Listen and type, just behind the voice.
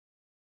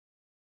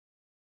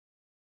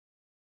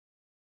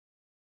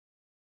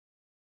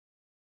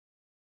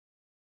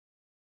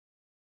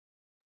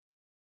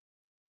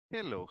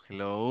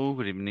Hello.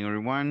 Good evening,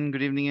 everyone.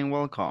 Good evening and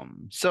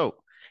welcome. So,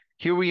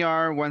 here we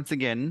are once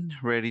again,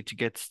 ready to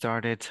get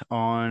started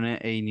on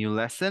a new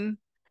lesson.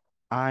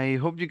 I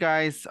hope you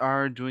guys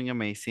are doing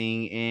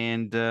amazing,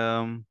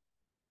 and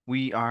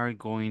we are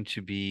going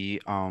to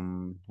be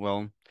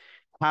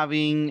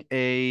having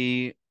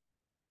a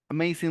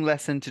amazing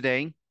lesson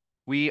today.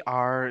 We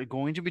are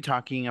going to be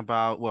talking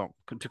about,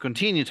 to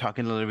continue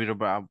talking a little bit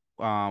about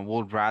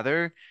would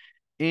rather.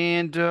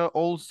 And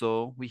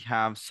also, we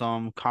have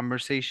some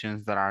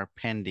conversations that are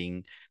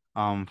pending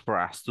for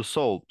us to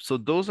solve. So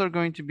those are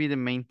going to be the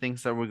main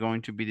things that we're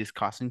going to be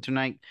discussing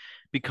tonight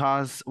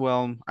because,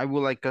 I would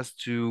like us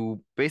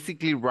to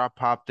basically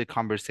wrap up the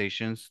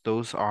conversations.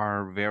 Those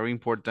are very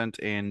important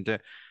and,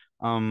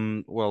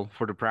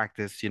 for the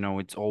practice,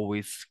 it's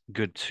always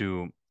good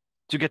to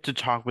get to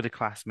talk with the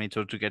classmates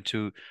or to get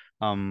to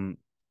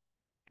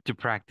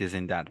practice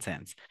in that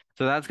sense.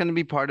 So that's going to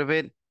be part of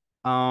it.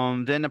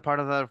 Then a part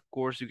of that, of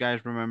course, you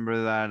guys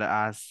remember that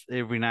as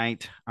every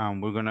night,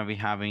 we're gonna be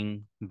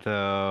having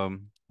the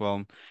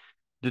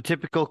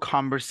typical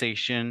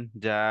conversation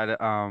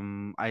that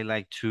I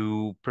like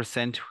to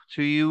present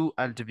to you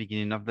at the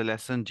beginning of the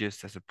lesson,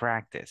 just as a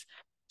practice.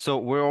 So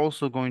we're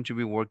also going to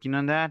be working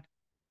on that,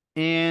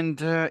 and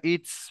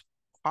it's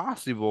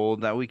possible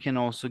that we can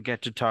also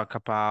get to talk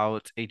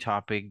about a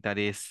topic that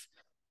is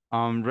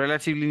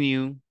relatively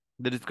new,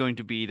 that is going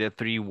to be the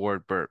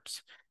three-word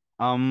verbs.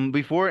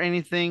 Before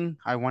anything,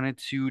 I wanted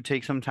to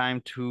take some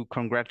time to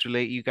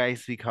congratulate you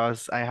guys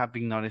because I have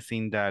been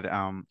noticing that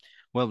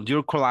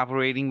you're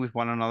collaborating with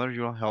one another,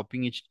 you're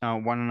helping each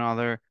one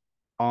another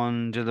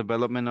on the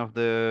development of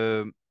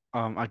the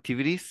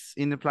activities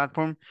in the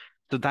platform.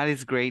 So that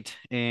is great,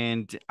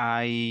 and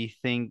I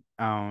think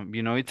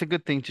it's a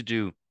good thing to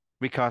do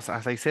because,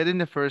 as I said in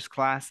the first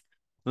class,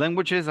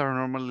 languages are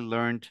normally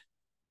learned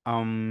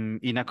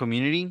in a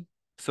community.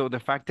 So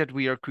the fact that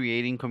we are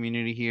creating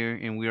community here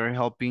and we are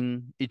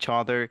helping each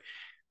other,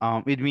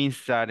 it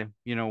means that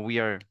we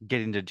are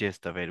getting the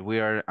gist of it. We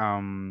are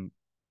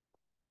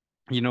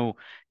you know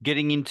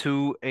getting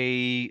into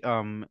a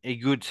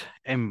good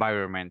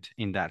environment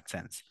in that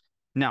sense.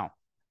 Now,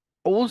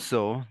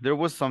 also there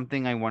was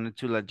something I wanted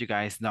to let you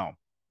guys know.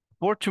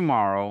 For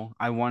tomorrow,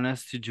 I want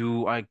us to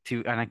do an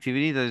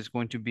activity that is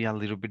going to be a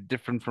little bit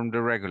different from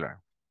the regular.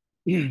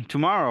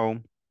 Tomorrow,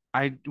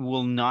 I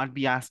will not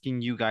be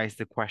asking you guys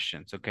the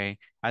questions, okay?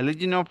 I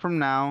let you know from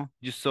now,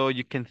 just so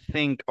you can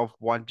think of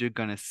what you're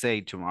gonna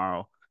say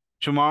tomorrow.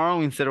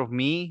 Tomorrow, instead of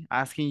me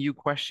asking you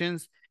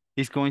questions,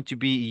 it's going to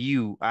be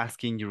you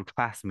asking your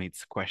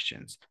classmates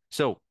questions.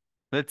 So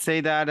let's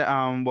say that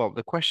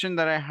the question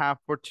that I have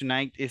for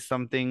tonight is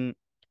something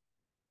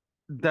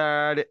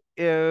that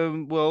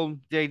the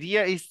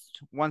idea is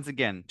once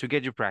again to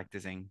get you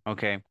practicing,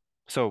 okay?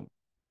 So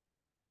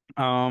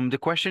the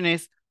question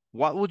is,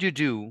 what would you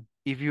do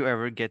if you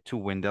ever get to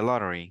win the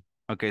lottery?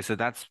 Okay, so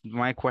that's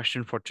my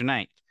question for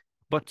tonight.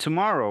 But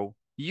tomorrow,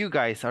 you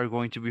guys are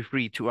going to be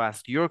free to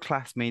ask your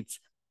classmates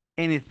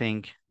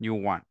anything you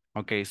want.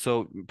 Okay,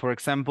 so for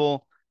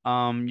example,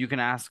 you can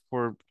ask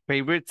for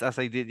favorites, as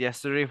I did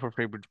yesterday, for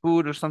favorite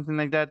food or something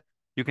like that.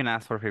 You can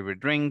ask for favorite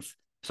drinks.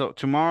 So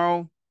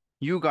tomorrow,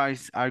 you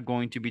guys are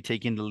going to be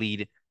taking the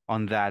lead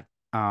on that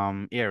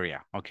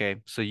area. Okay,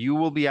 so you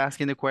will be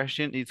asking the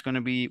question. It's going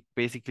to be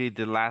basically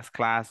the last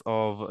class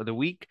of the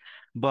week,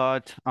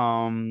 but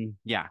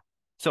yeah.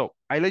 So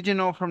I let you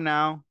know from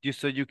now, just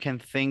so you can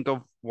think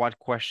of what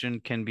question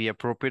can be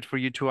appropriate for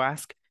you to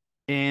ask,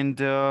 and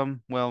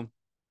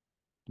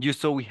just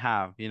so we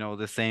have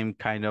the same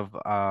kind of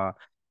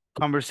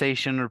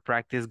conversation or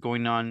practice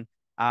going on,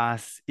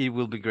 as it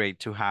will be great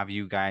to have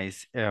you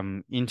guys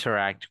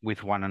interact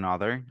with one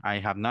another. I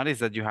have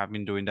noticed that you have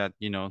been doing that,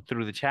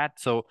 through the chat.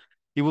 So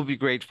it will be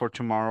great for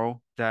tomorrow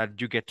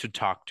that you get to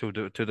talk to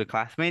the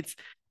classmates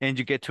and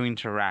you get to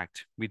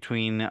interact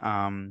between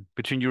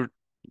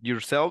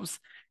yourselves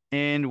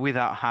and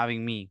without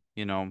having me,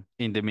 in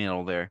the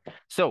middle there.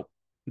 So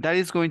that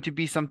is going to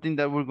be something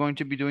that we're going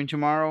to be doing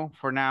tomorrow.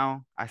 For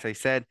now, as I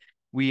said,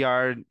 we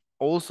are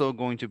also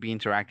going to be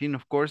interacting,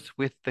 of course,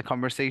 with the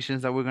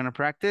conversations that we're going to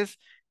practice.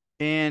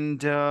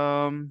 And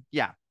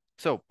yeah,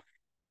 so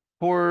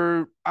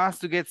for us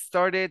to get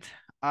started,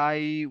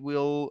 I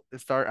will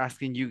start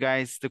asking you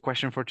guys the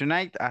question for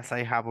tonight. As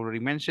I have already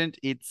mentioned,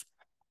 it's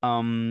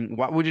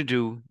what would you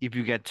do if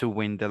you get to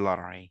win the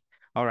lottery?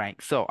 All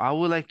right, so I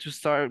would like to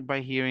start by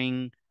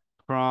hearing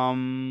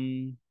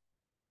from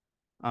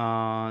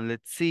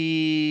let's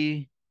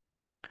see,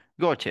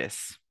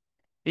 Goches.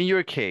 In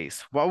your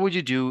case, what would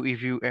you do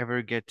if you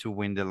ever get to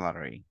win the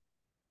lottery?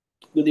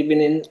 Good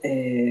evening.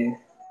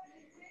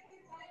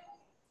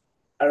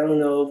 I don't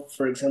know,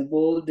 for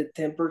example, the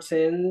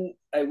 10%,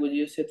 I would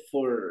use it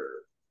for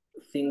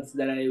things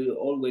that I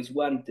always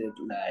wanted,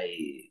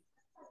 like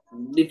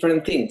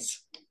different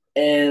things.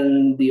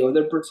 And the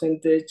other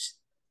percentage,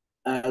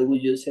 I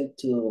would use it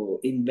to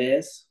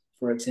invest,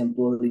 for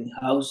example, in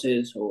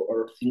houses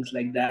or things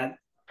like that,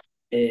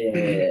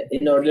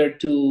 in order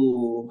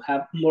to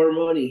have more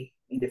money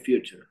in the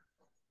future.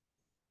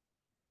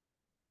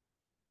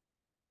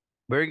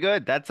 Very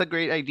good. That's a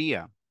great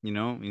idea.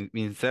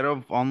 Instead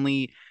of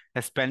only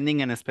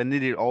spending and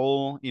spending it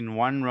all in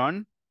one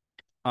run,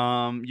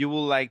 you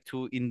will like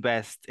to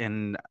invest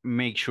and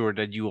make sure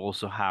that you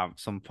also have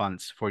some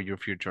funds for your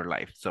future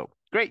life. So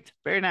great,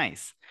 very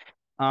nice.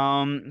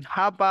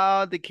 How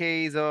about the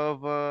case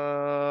of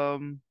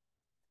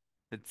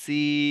let's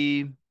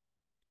see,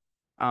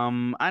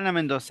 Ana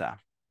Mendoza.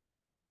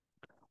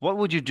 What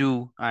would you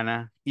do,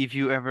 Ana, if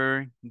you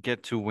ever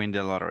get to win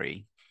the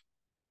lottery?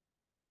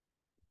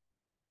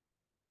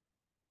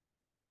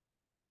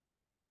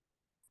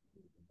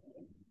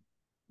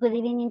 Good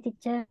evening,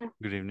 teacher.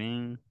 Good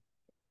evening.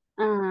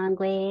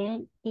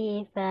 Well,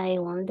 if I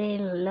won the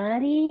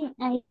lottery,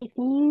 I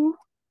think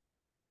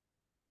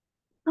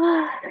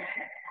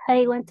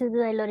I want to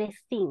do a lot of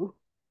things.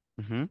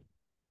 Mm-hmm.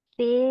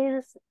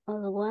 First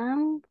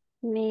one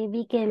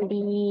maybe can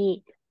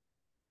be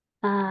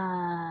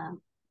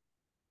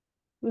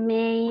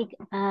make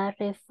a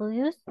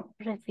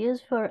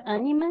refuge for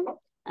animal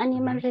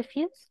Mm-hmm.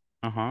 refuge,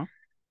 Uh-huh.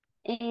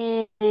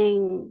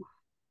 and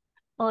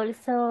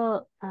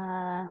also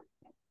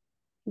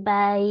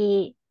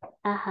buy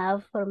a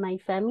house for my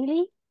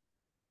family,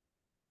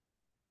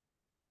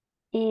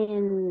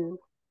 and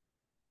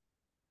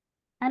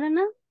I don't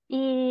know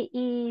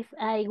if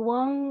I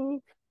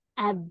won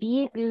a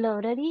big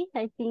lottery.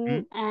 I Mm-hmm.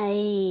 think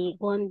I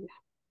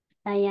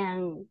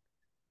am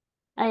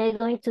I am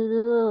going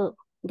to do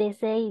they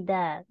say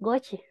the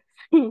goche.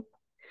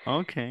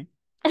 Okay.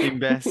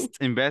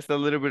 Invest a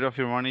little bit of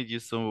your money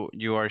just so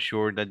you are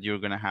sure that you're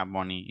gonna have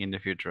money in the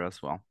future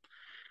as well.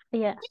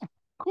 Yeah.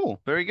 Cool.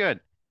 Very good.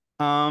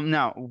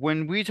 Now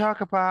when we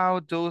talk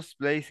about those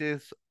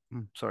places,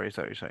 sorry.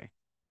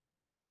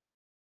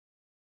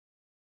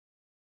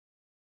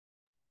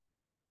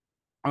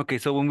 Okay,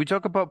 so when we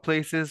talk about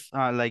places,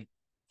 like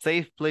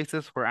safe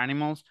places for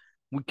animals,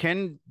 we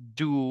can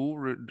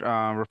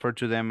refer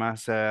to them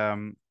as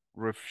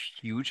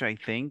refuge, I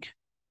think.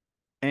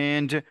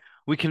 And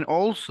we can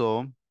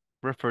also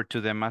refer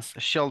to them as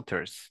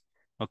shelters.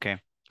 Okay,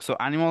 so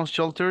animal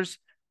shelters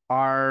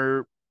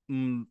are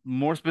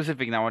more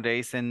specific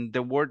nowadays, and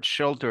the word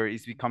shelter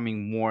is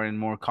becoming more and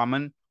more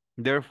common.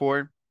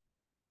 Therefore,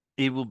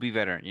 it will be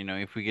better,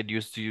 if we get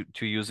used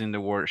to using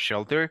the word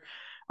shelter.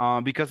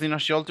 Because in a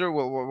shelter,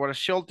 what a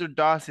shelter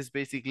does is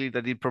basically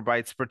that it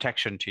provides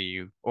protection to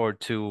you or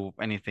to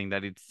anything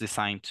that it's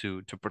designed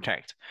to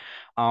protect.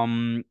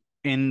 Um,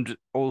 and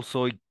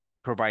also it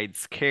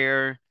provides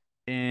care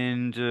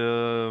and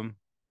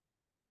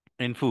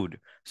food.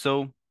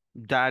 So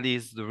that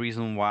is the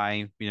reason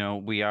why,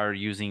 we are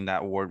using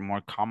that word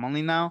more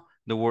commonly now,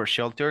 the word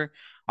shelter,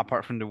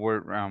 apart from the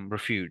word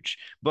refuge.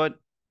 But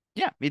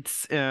yeah,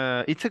 it's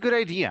a good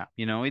idea,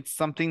 it's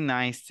something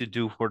nice to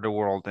do for the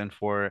world and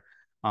for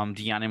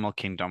the animal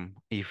kingdom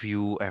if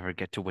you ever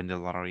get to win the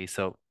lottery.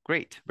 So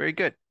great, very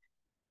good.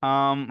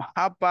 How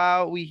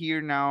about we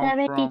hear now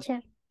Sorry, from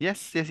teacher.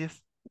 yes.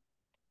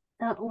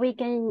 We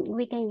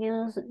can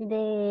use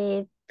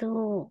the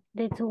two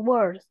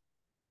words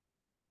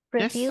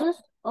Yes, refuse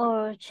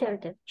or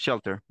shelter.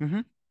 shelter.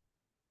 Mm-hmm.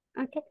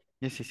 Okay.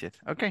 Yes.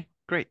 Okay,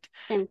 great.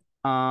 Thanks.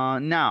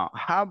 Now,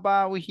 how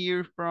about we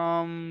hear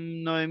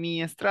from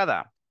Noemi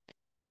Estrada?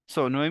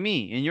 So,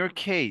 Noemi, in your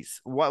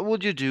case, what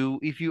would you do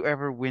if you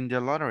ever win the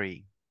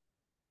lottery?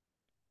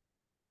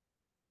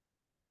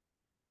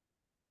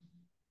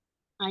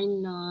 I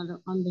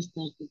not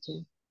understand,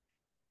 teacher.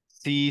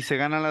 Si se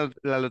gana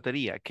la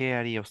lotería, ¿qué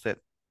haría usted?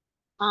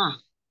 Ah,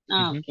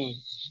 Ujú, okay.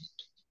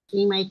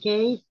 In my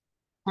case,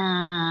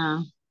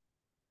 uh,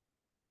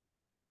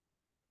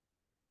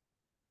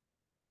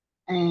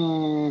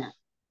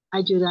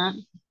 ayudar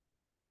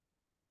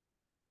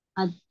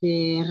at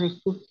the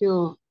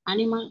refugio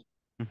animal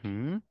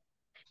ujú,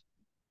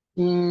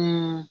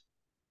 uh,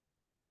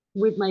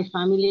 with my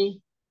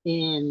family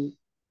and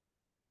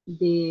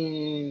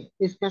the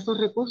escasos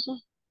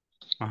recursos,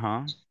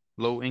 ajá.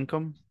 Low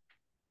income?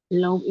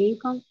 low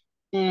income,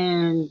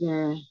 and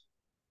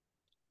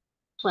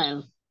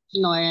well,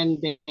 no, and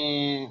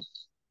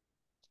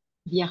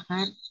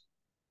viajar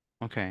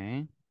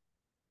Okay,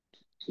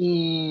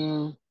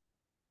 eh,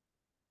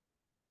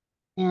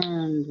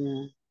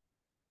 and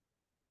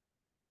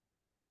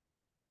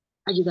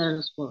ayudar a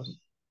los pobres.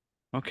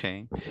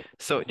 okay.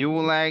 So you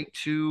would like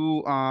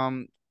to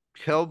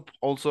help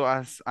also,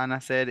 as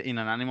Anna said, in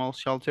an animal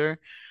shelter.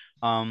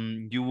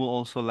 You will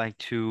also like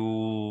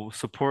to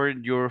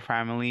support your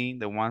family,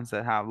 the ones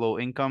that have low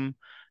income.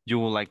 You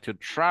would like to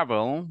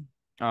travel.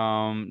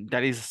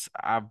 That is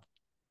a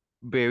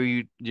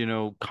very,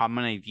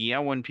 common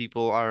idea when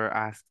people are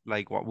asked,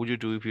 like, what would you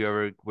do if you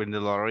ever win the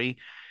lottery?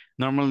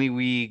 Normally,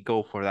 we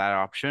go for that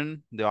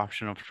option, the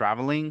option of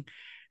traveling.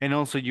 And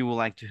also, you would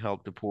like to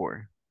help the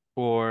poor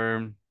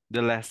or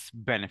the less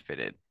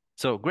benefited.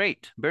 So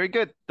great, very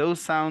good.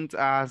 Those sound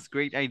as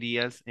great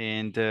ideas.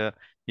 And,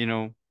 you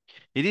know,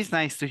 it is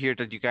nice to hear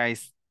that you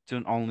guys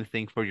don't only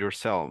think for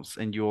yourselves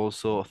and you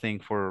also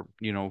think for,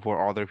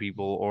 for other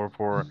people or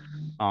for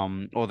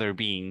other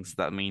beings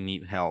that may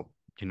need help,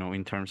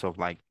 in terms of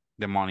like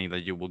the money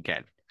that you will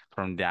get.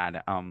 from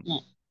that Yeah.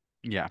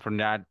 yeah, from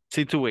that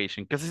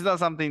situation, because it's not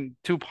something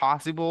too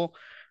possible,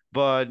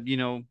 but you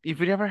know,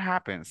 if it ever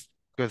happens,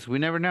 because we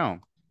never know.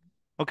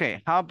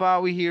 Okay, how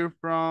about we hear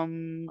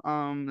from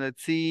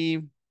let's see,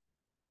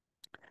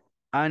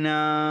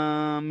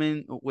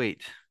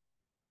 wait,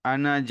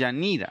 Ana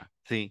Yanira.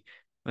 Sí,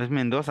 es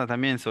Mendoza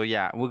también. So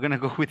yeah, we're gonna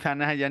go with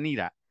Ana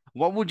Yanira.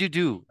 What would you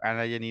do,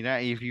 Ana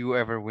Yanira, if you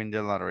ever win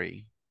the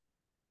lottery?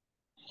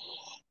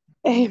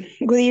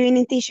 Good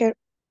evening, teacher.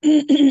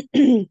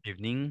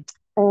 Evening.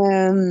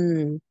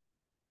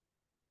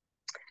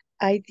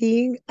 I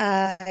think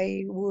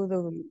I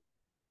would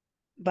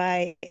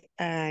buy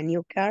a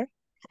new car,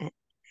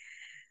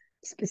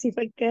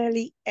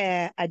 specifically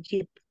a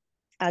Jeep,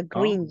 a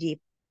Oh, green Jeep.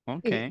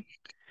 okay.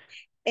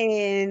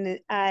 And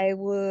I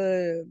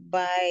would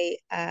buy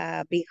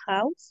a big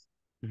house.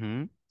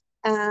 Mm-hmm.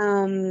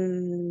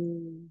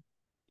 Um,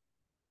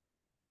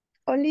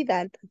 Only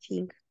that, I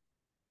think.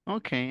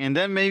 Okay, and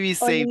then maybe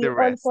save Only the all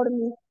rest. for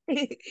me.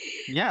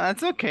 Yeah,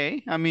 that's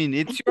okay. I mean,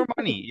 it's your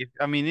money.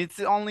 I mean, it's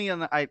only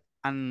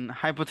an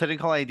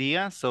hypothetical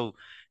idea. So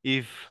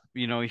if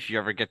you know if you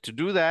ever get to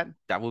do that,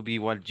 that would be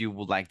what you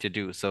would like to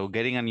do. So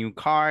getting a new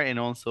car and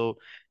also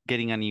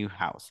getting a new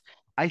house.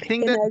 I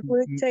think And that I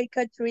would take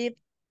a trip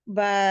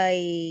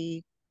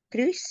by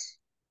cruise.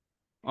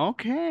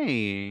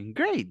 okay,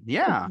 great.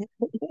 Yeah.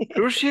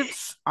 Cruise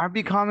ships are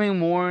becoming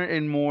more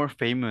and more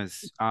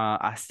famous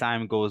as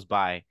time goes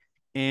by.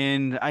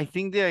 And I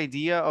think the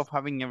idea of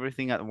having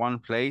everything at one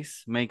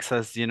place makes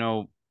us, you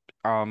know,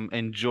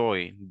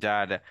 enjoy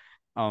that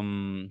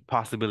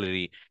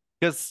possibility.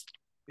 Because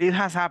it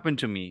has happened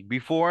to me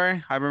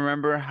before. I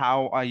remember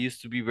how I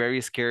used to be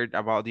very scared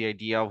about the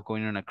idea of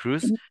going on a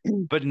cruise,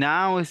 but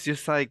now it's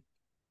just like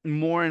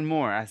more and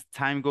more as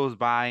time goes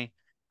by.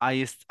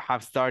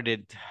 Have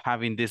started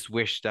having this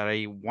wish that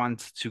I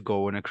want to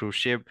go on a cruise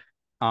ship.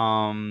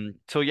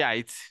 So yeah,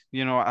 it's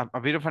you know a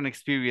bit of an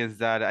experience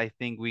that I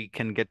think we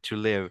can get to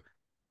live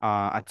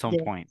at some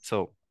Yeah. point.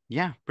 So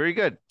yeah, very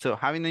good. So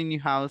having a new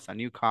house, a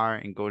new car,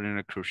 and going on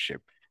a cruise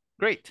ship.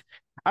 Great.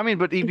 I mean,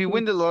 but if you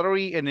win the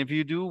lottery, and if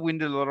you do win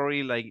the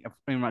lottery, like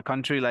in a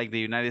country like the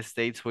United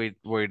States,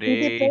 where It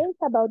they, depends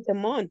about the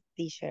month,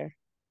 teacher.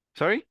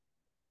 sorry,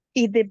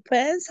 It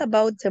depends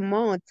about the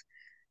month.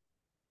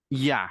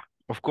 yeah,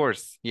 of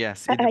course,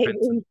 yes, it I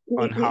depends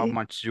on how mean,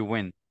 much you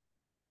win.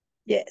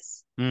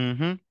 yes.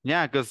 Mm-hmm.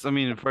 Yeah, because I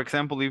mean, for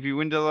example, if you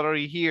win the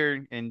lottery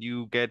here and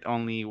you get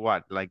only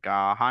what, like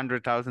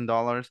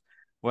 $100,000,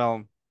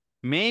 well,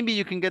 maybe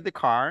you can get the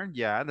car.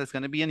 Yeah, that's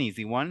gonna be an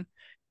easy one,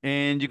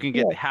 and you can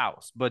get the Yes.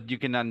 house. But you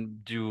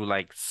cannot do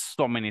like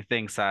so many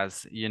things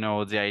as, you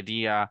know, the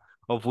idea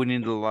of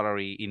winning the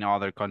lottery in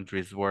other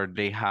countries where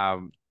they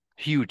have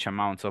huge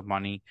amounts of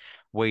money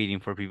waiting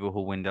for people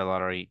who win the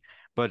lottery.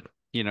 But,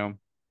 you know,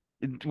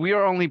 we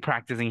are only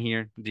practicing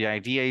here. The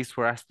idea is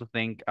for us to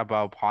think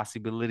about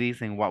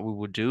possibilities and what we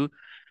would do.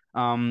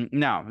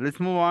 Now let's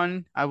move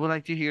on. I would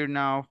like to hear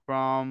now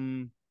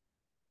from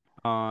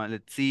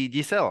let's see,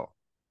 Giselle.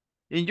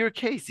 In your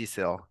case,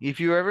 Giselle, if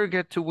you ever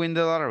get to win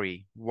the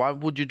lottery, what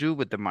would you do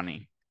with the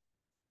money?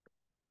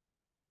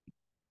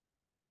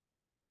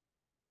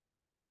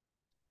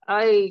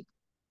 I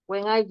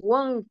when I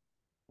won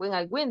when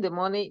I win the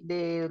money,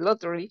 the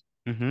lottery,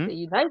 Mm-hmm. the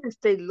United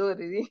States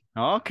lottery,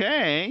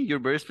 Okay, you're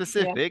very yeah,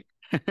 specific.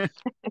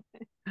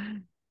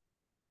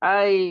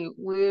 I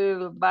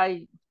will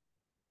buy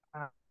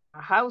a,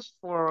 a house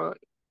for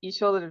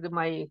each other,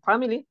 my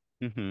family,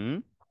 Mm-hmm.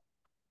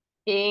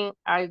 and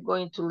I'm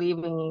going to live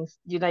in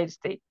United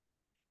States.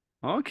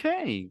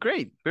 Okay,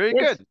 great, very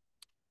Yes, good.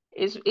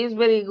 it's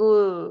very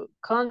good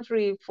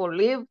country for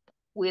live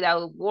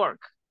without work.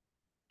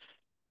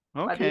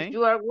 But if Okay.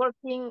 you are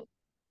working,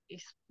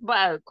 it's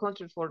bad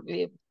country for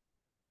live.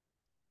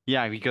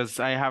 Yeah, because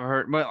I have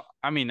heard, well,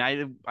 I mean,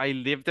 I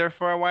lived there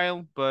for a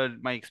while,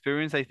 but my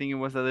experience, I think it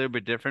was a little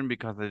bit different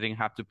because I didn't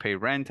have to pay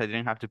rent. I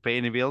didn't have to pay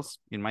any bills.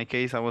 In my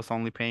case, I was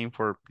only paying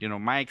for, you know,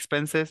 my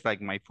expenses,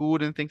 like my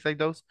food and things like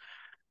those.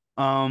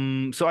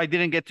 So I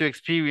didn't get to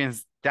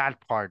experience that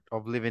part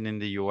of living in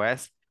the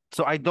US.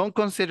 So I don't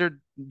consider,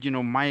 you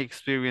know, my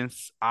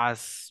experience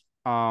as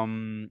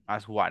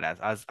what,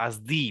 as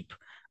deep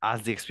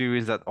as the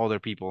experience that other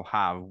people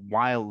have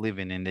while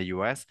living in the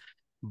US.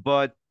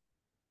 But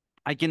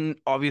I can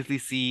obviously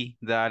see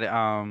that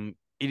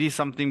it is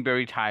something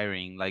very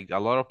tiring. Like a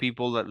lot of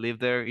people that live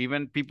there,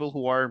 even people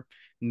who are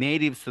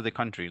natives to the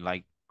country,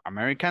 like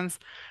Americans,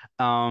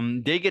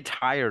 they get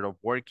tired of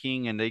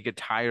working and they get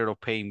tired of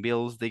paying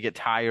bills. They get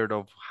tired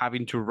of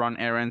having to run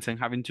errands and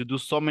having to do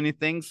so many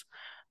things,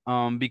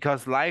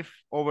 because life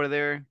over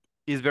there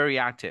is very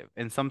active.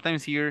 And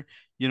sometimes here,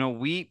 you know,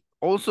 we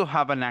also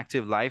have an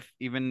active life.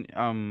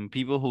 Even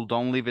people who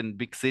don't live in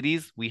big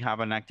cities, we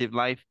have an active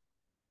life,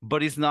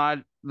 but it's not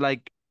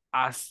like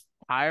as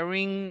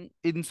tiring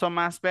in some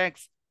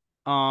aspects.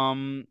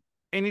 Um,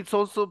 and it's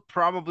also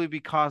probably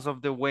because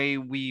of the way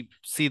we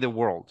see the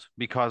world,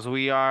 because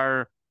we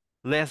are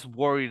less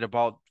worried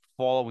about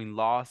following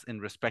laws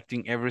and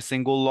respecting every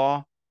single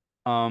law.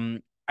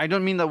 Um, I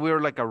don't mean that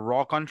we're like a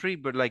raw country,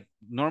 but like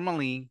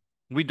normally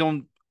we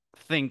don't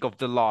think of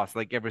the laws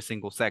like every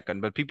single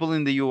second. But people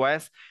in the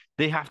US,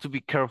 they have to be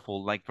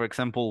careful. Like for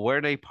example, where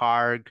they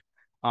park,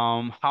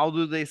 how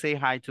do they say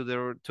hi to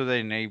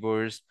their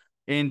neighbors,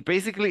 and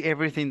basically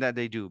everything that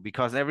they do,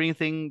 because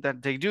everything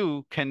that they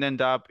do can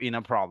end up in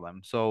a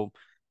problem. So,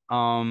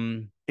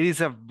 it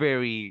is a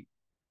very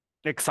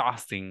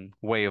exhausting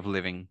way of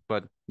living.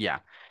 But yeah,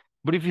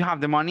 but if you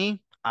have the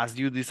money as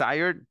you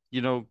desired,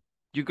 you're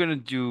gonna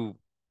do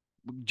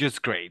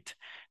just great.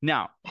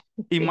 Now,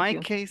 in Thank my you.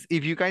 case,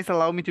 if you guys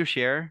allow me to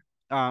share,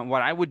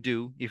 what I would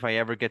do if I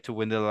ever get to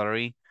win the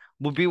lottery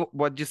would be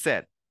what you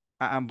said.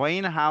 I'm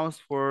buying a house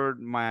for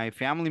my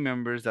family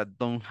members that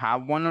don't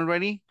have one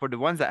already. For the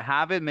ones that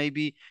have it,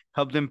 maybe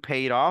help them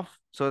pay it off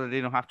so that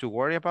they don't have to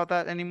worry about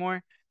that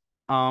anymore.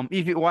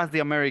 If it was the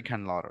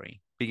American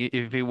lottery,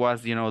 if it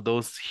was,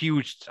 those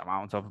huge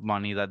amounts of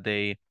money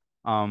that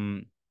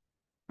um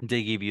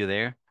they give you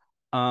there.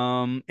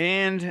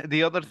 And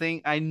the other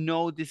thing, I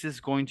know this is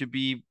going to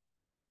be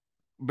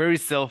very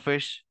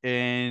selfish,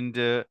 and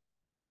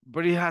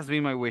but it has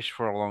been my wish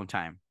for a long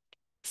time.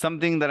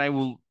 Something that I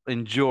will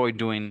enjoy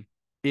doing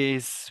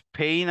is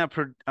paying a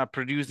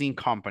producing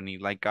company,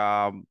 like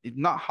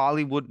not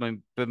Hollywood,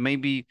 but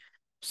maybe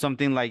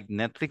something like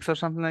Netflix or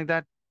something like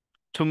that,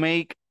 to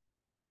make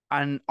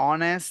an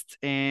honest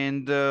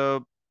and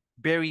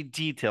very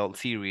detailed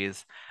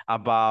series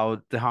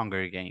about the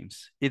Hunger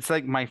Games. It's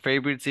like my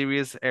favorite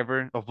series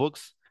ever of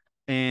books,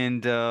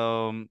 and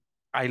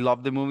I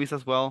love the movies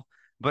as well.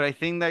 But I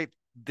think that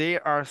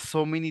there are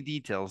so many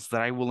details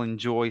that I will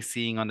enjoy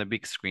seeing on the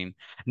big screen.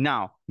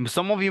 Now,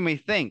 some of you may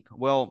think,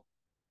 well,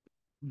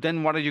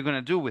 then what are you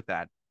going to do with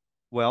that?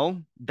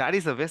 Well, that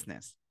is a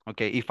business.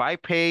 Okay. If I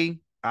pay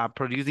a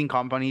producing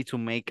company to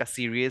make a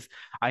series,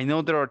 I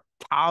know there are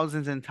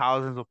thousands and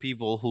thousands of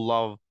people who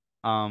love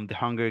the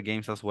Hunger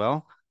Games as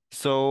well.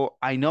 So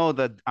I know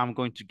that I'm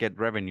going to get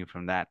revenue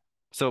from that.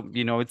 So,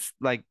 it's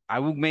like I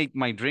will make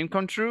my dream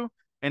come true.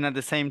 And at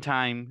the same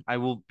time, I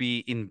will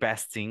be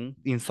investing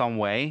in some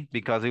way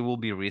because it will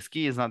be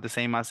risky. It's not the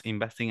same as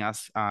investing,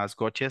 as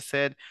Gotcha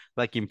said,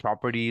 like in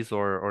properties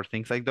or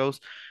things like those.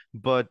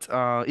 But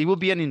it will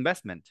be an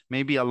investment,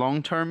 maybe a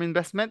long-term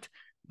investment,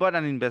 but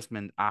an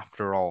investment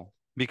after all.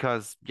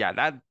 Because yeah,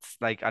 that's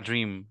like a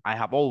dream I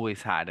have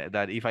always had,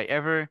 that if I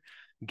ever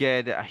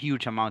get a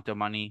huge amount of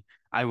money,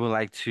 I would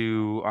like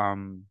to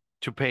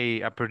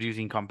pay a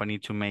producing company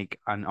to make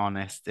an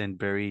honest and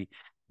very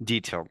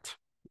detailed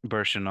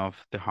version of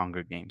the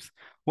Hunger Games.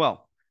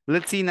 Well,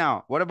 let's see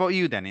now. What about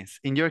you, Dennis?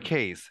 In your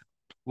case,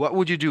 what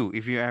would you do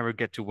if you ever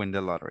get to win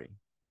the lottery?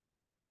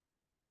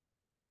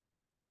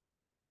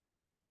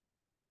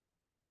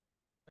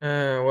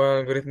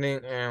 Well, good evening.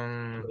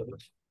 I'm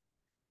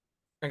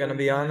gonna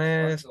be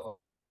honest.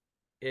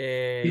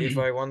 If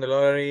I won the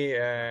lottery,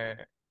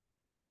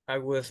 I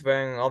would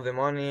spend all the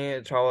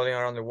money traveling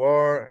around the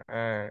world.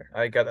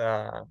 I got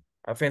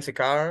a fancy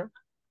car.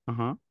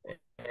 Uh-huh.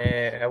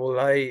 I would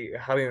like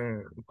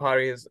having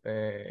parties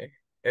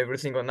every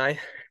single night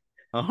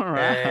All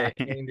right.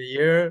 in the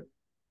year.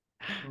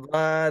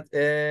 But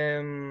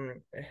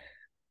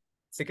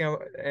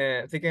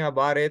thinking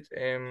about it,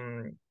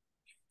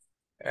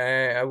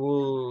 I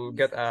will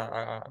get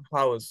a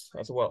house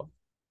as well.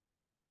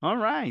 All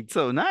right.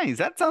 So nice.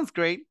 That sounds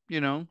great.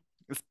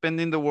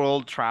 Spending the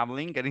world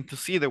traveling, getting to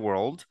see the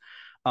world,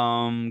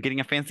 getting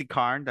a fancy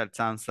car. That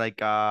sounds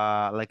like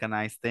a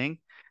nice thing.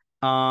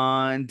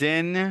 And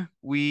then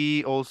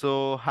we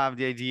also have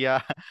the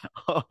idea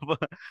of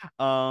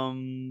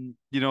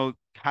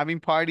having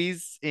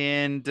parties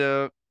and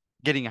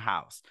getting a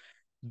house.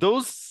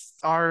 Those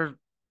are,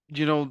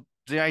 the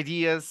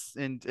ideas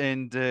and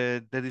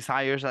the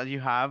desires that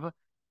you have,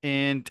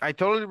 and I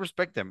totally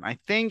respect them. I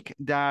think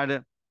that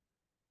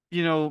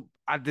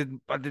at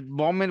the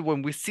moment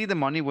when we see the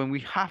money, when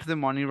we have the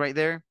money right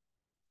there,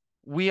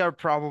 we are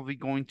probably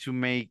going to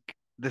make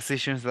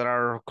decisions that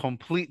are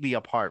completely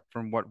apart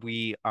from what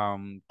we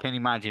can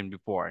imagine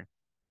before.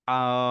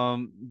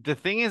 The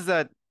thing is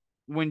that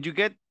when you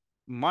get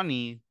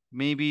money,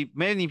 maybe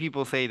many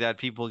people say that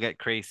people get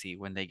crazy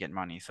when they get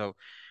money. So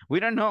we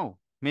don't know.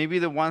 Maybe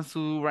the ones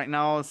who right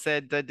now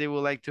said that they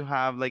would like to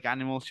have like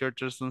animal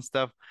shelters and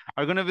stuff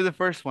are gonna be the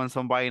first ones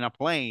on buying a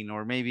plane,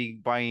 or maybe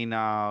buying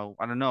I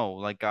don't know,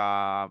 like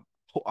a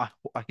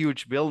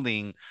huge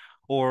building,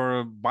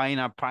 or buying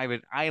a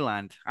private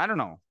island. I don't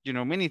know.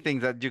 Many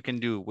things that you can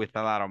do with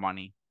a lot of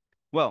money.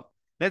 Well,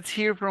 let's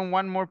hear from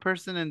one more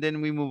person and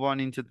then we move on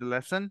into the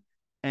lesson.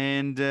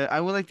 And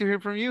I would like to hear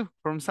from you,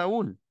 from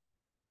Saul.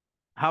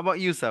 How about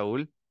you,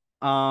 Saul?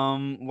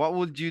 What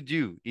would you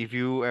do if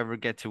you ever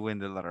get to win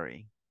the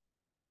lottery?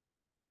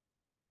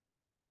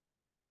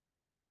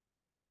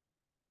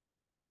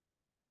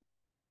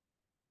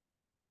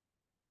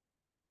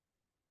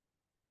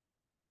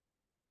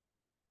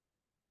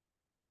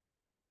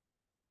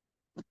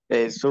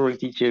 Sorry,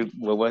 teacher,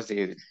 what was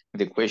the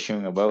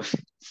question about?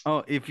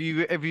 Oh, if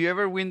you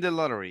ever win the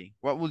lottery,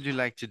 what would you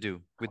like to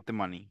do with the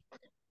money?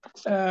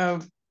 I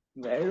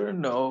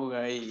don't know.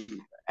 I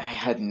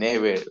had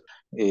never.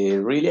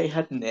 really, I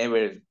had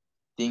never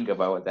think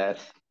about that,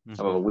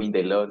 about win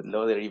the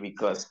lottery,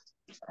 because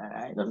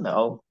I don't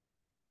know.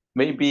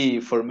 Maybe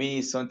for me,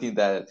 it's something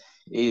that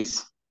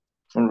is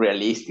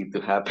unrealistic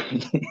to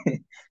happen.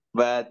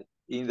 But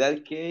in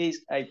that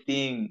case, I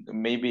think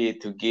maybe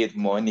to get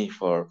money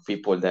for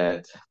people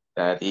that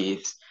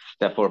is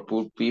that for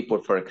poor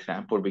people, for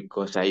example,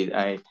 because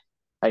I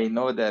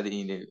know that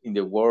in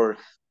the world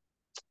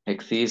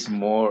exists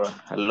more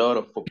a lot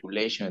of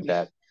population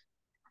that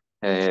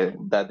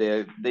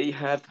they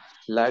have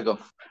lack of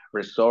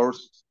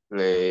resource.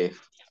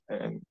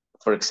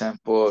 For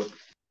example,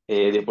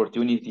 the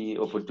opportunity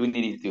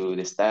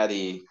to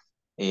study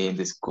in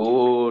the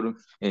school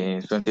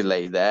and something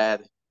like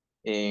that,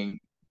 and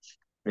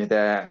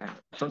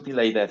something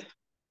like that.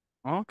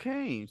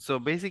 Okay, so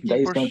basically That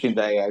is something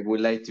that I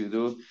would like to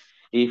do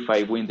if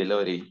I win the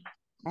lottery.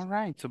 all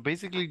right. So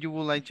basically you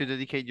would like to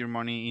dedicate your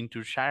money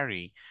into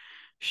charity.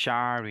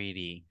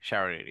 Charity.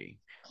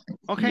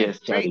 Okay, Yes,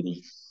 great.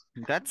 charity.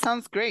 That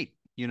sounds great.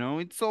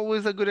 It's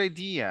always a good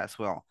idea as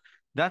well.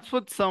 That's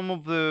what some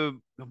of the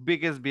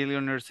biggest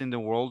billionaires in the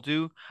world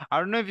do. I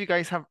don't know if you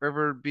guys have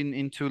ever been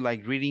into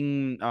like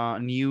reading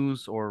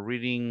news or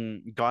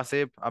reading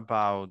gossip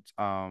about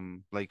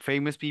like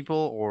famous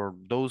people or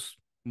those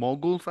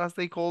moguls as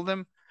they call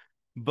them.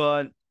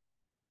 But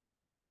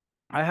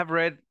I have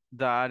read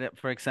that,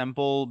 for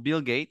example,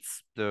 Bill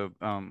Gates, the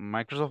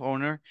Microsoft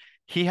owner,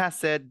 he has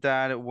said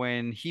that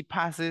when he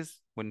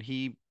passes, when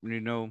he,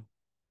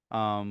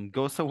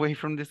 goes away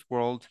from this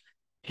world,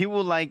 he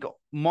would like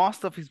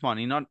most of his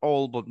money, not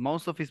all, but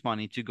most of his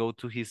money to go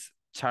to his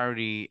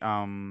charity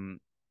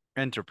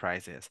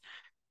enterprises.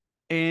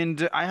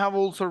 And I have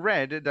also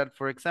read that,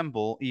 for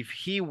example, if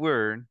he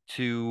were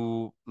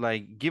to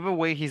like give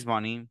away his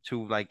money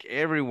to like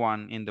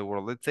everyone in the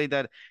world, let's say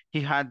that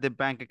he had the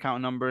bank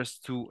account numbers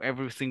to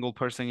every single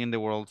person in the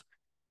world,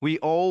 we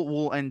all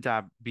will end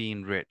up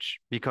being rich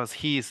because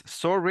he is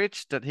so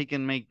rich that he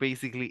can make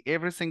basically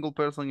every single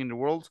person in the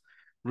world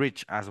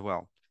rich as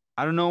well.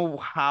 I don't know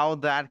how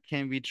that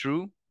can be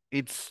true.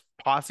 It's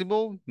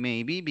possible,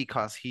 maybe,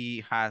 because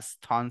he has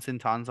tons and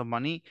tons of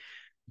money,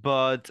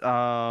 but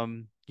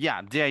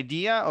yeah, the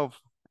idea of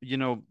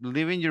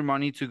leaving your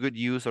money to good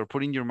use or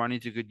putting your money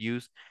to good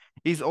use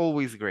is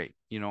always great.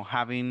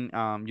 Having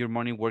your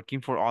money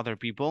working for other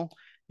people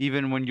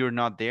even when you're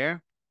not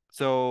there.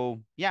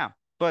 So yeah,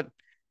 but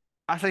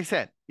as I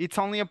said, it's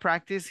only a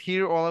practice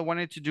here. All I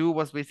wanted to do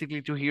was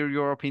basically to hear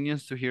your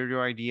opinions, to hear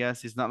your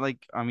ideas. It's not like,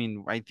 I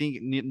mean, I think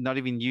not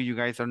even you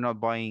guys are not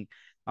buying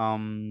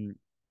um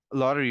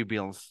lottery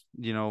bills,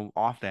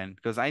 often,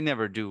 because I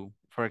never do.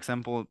 For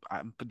example,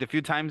 the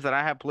few times that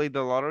I have played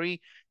the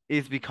lottery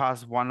is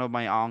because one of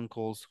my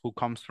uncles who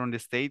comes from the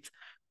States,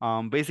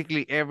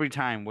 basically every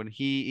time when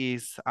he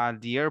is at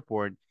the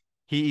airport,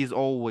 he is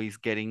always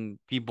getting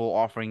people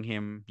offering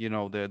him,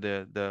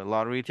 the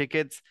lottery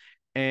tickets,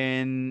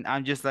 and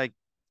I'm just like,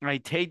 I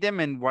take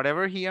them, and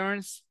whatever he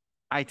earns,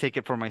 I take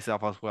it for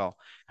myself as well.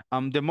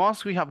 The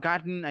most we have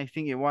gotten, I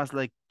think it was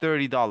like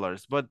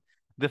 $30. But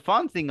the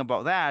fun thing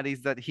about that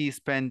is that he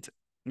spent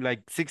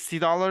like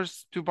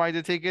 $60 to buy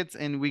the tickets,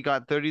 and we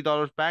got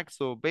 $30 back.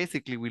 So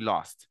basically, we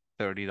lost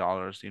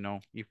 $30,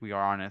 if we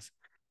are honest.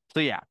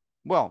 So yeah,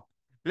 well,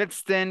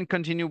 let's then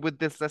continue with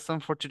this lesson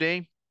for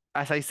today.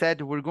 As I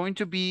said, we're going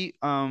to be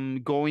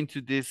going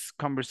to this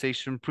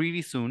conversation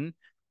pretty soon.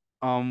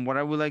 What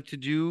I would like to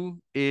do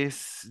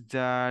is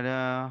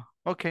that,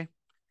 okay,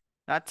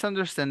 that's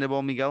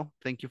understandable, Miguel.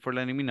 Thank you for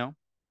letting me know.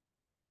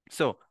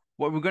 So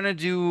what we're gonna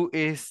do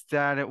is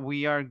that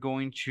we are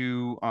going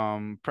to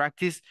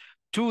practice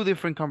two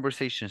different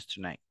conversations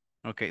tonight.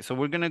 Okay, so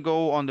we're gonna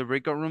go on the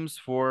breakout rooms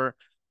for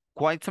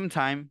quite some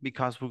time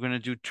because we're gonna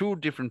do two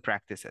different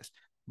practices.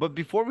 But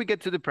before we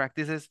get to the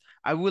practices,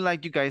 I would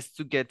like you guys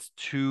to get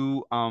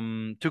to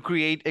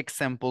create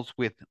examples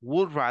with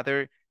would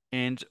rather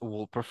and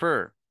would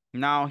prefer.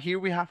 Now here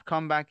we have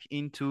come back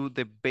into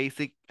the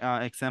basic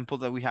example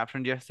that we had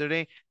from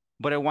yesterday,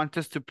 but I want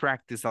us to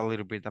practice a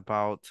little bit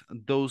about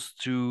those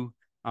two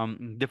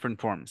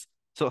different forms.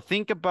 So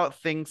think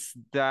about things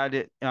that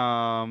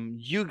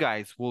you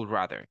guys will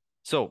rather.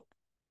 So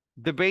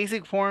the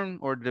basic form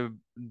or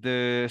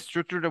the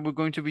structure that we're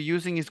going to be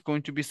using is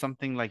going to be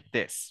something like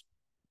this.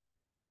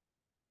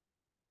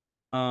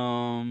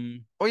 Oh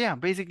yeah,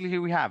 basically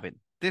here we have it.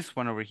 This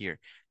one over here.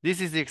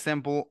 This is the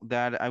example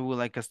that I would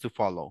like us to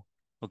follow.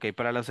 Okay,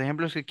 para los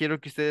ejemplos que quiero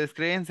que ustedes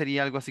creen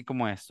sería algo así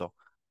como esto.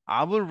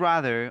 I would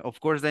rather, of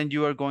course, then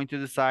you are going to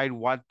decide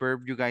what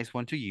verb you guys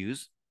want to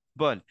use,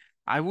 but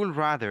I would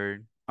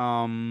rather,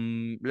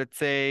 let's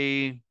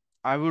say,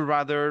 I would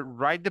rather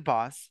ride the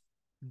bus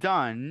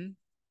than,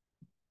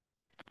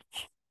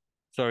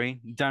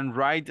 than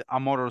ride a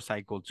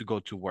motorcycle to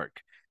go to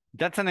work.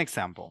 That's an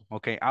example.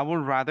 Okay, I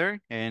would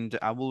rather, and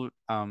I will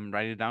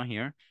write it down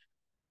here.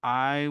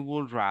 I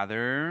would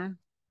rather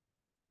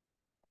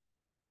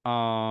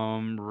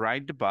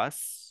ride the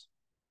bus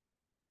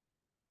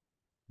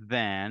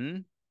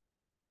than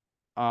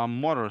a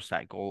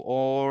motorcycle,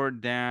 or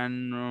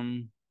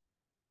than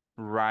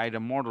ride a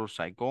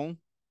motorcycle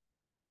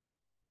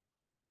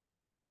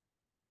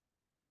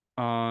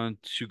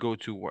to go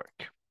to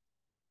work.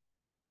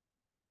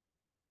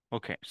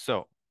 Okay,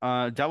 so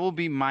that will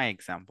be my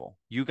example.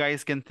 You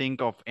guys can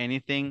think of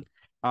anything.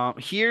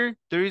 Here,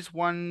 there is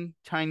one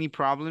tiny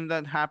problem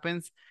that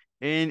happens,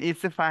 and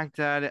it's the fact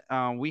that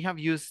we have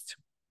used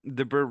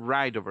the verb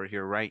right over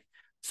here, right?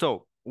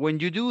 So when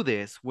you do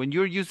this, when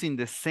you're using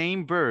the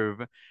same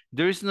verb,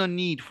 there is no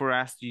need for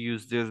us to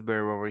use this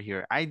verb over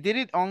here. I did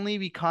it only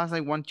because I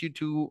want you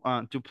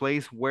to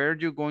place where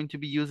you're going to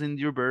be using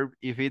your verb.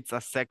 If it's a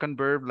second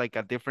verb, like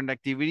a different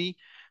activity,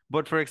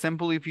 but for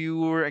example, if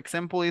your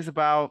example is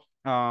about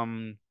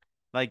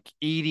like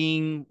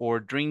eating or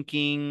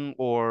drinking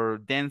or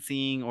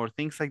dancing or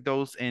things like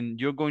those, and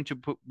you're going to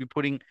be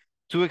putting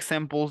two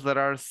examples that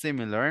are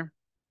similar,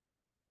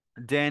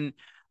 then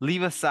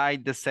leave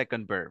aside the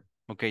second verb.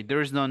 Okay,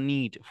 there is no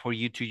need for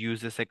you to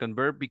use the second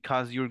verb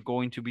because you're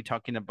going to be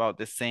talking about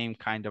the same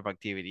kind of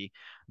activity.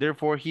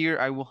 Therefore, here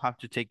I will have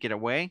to take it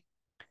away.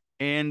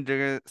 And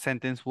the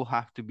sentence will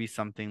have to be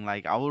something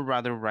like, I would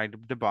rather ride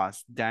the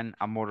bus than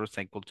a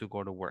motorcycle to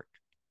go to work.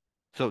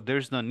 So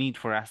there's no need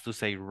for us to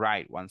say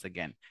ride once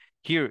again.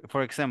 Here,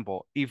 for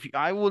example, if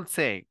I would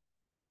say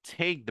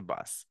take the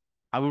bus,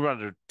 I would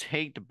rather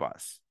take the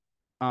bus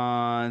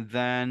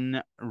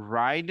than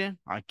ride,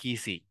 aquí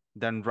sí,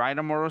 than ride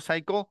a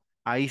motorcycle,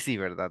 ahí sí,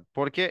 ¿verdad?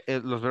 Porque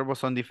los verbos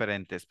son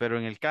diferentes, pero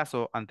en el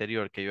caso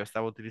anterior que yo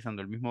estaba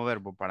utilizando el mismo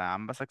verbo para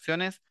ambas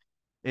acciones,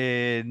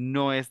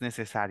 no es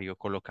necesario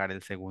colocar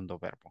el segundo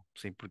verbo,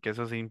 ¿sí? Porque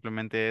eso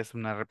simplemente es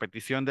una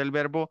repetición del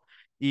verbo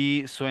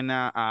y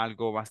suena a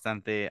algo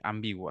bastante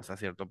ambiguo hasta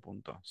cierto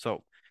punto.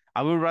 So,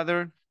 I would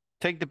rather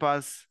take the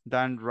bus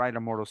than ride a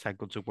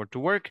motorcycle to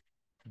work.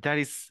 That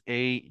is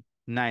a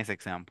nice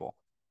example.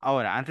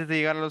 Ahora, antes de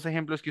llegar a los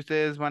ejemplos que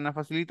ustedes van a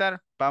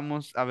facilitar,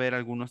 vamos a ver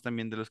algunos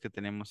también de los que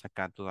tenemos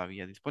acá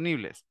todavía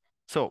disponibles.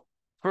 So,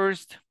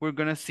 first, we're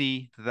gonna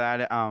see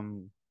that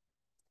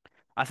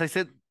as I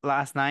said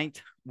last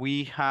night,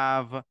 we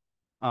have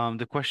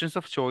the questions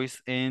of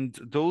choice, and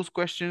those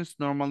questions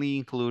normally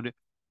include,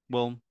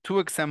 well, two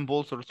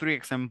examples or three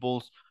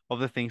examples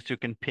of the things you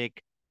can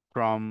pick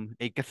from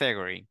a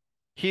category.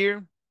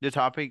 Here, the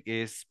topic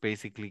is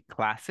basically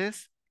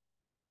classes,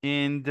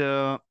 and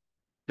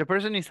the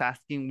person is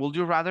asking, would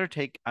you rather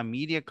take a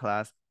media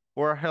class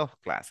or a health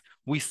class?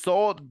 We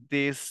saw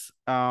this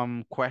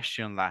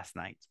question last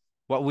night.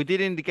 What we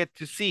didn't get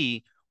to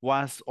see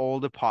was all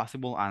the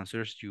possible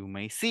answers you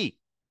may see.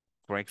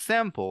 For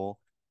example,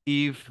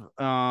 if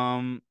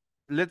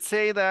let's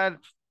say that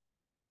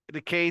the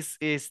case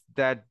is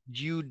that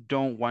you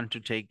don't want to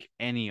take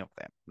any of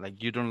them,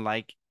 like you don't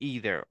like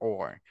either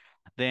or,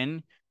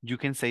 then you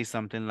can say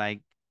something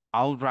like,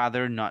 I'll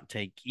rather not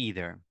take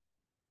either.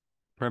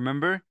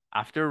 Remember,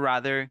 after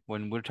rather,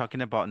 when we're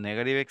talking about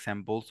negative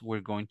examples,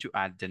 we're going to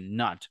add the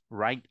not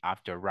right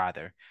after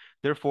rather.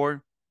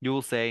 Therefore, you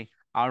will say,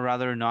 I'd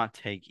rather not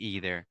take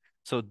either.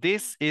 So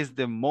this is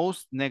the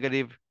most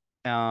negative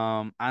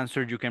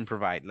answer you can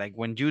provide. Like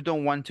when you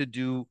don't want to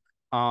do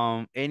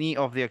any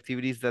of the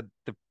activities that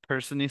the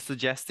person is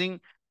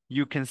suggesting,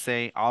 you can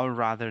say, I'd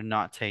rather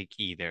not take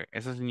either.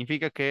 Eso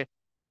significa que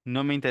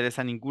no me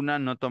interesa ninguna,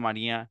 no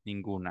tomaría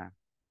ninguna.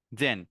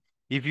 Then,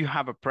 if you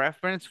have a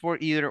preference for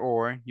either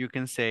or, you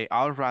can say,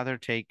 I'd rather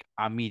take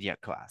a media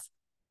class.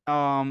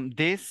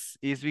 This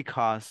is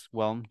because,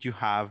 well, you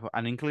have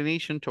an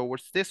inclination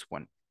towards this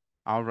one.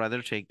 I'd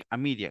rather take a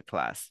media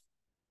class.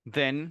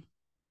 Then,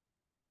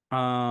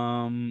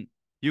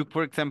 you,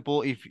 for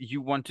example, if you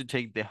want to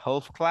take the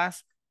health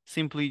class,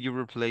 simply you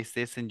replace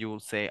this and you will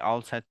say, I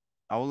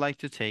would like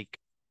to take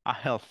a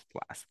health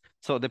class.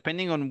 So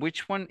depending on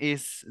which one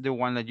is the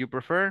one that you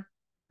prefer,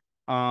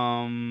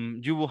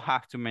 you will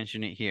have to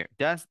mention it here.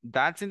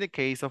 That's in the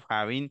case of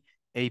having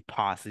a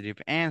positive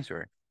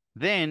answer.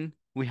 Then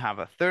we have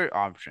a third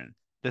option.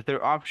 The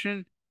third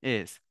option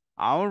is,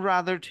 I would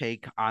rather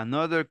take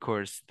another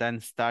course than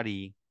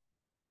study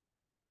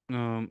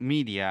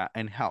media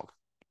and health.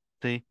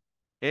 ¿Sí?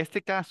 En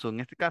este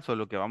caso,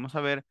 lo que vamos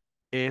a ver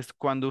es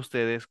cuando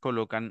ustedes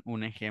colocan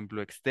un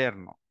ejemplo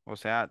externo. O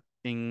sea,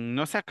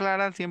 no se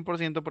aclara al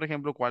 100%, por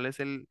ejemplo, cuál es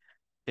el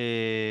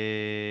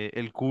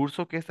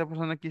curso que esta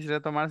persona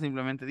quisiera tomar,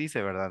 simplemente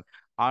dice, ¿verdad?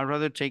 I'd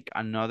rather take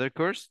another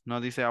course. No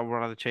dice, I'd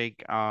rather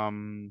take, I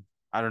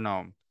don't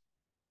know,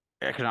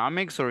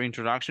 economics or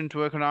introduction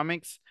to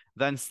economics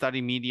than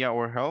study media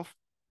or health.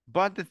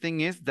 But the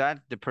thing is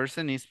that the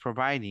person is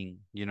providing,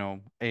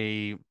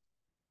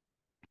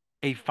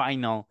 a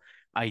final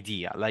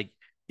idea. Like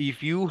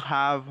if you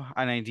have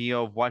an idea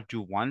of what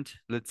you want,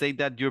 let's say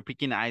that you're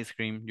picking ice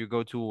cream, you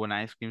go to an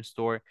ice cream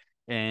store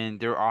and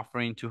they're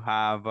offering to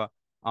have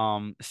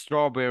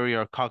strawberry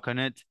or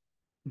coconut,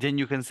 then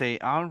you can say,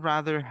 I'd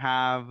rather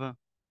have,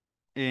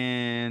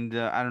 and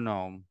I don't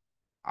know,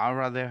 I'd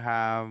rather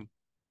have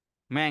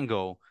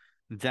mango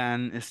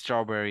than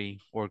strawberry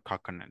or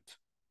coconut.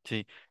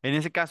 Sí. En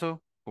ese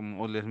caso,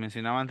 como les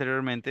mencionaba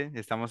anteriormente,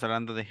 estamos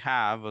hablando de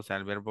have, o sea,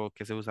 el verbo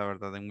que se usa,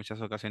 ¿verdad? En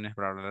muchas ocasiones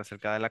para hablar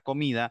acerca de la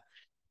comida.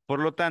 Por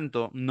lo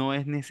tanto, no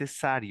es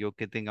necesario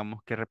que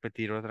tengamos que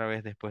repetir otra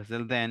vez después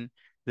del then,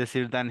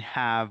 decir than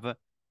have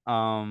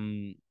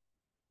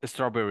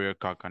strawberry or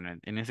coconut.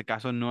 En ese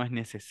caso no es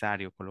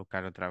necesario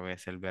colocar otra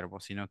vez el verbo,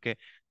 sino que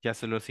ya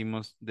se lo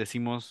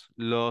decimos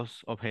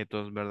los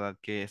objetos, ¿verdad?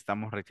 Que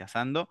estamos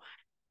rechazando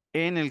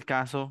en el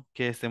caso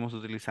que estemos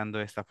utilizando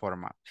esta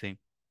forma, ¿sí?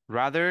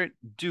 Rather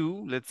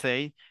do, let's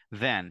say,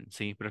 than,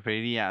 ¿sí?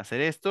 Preferiría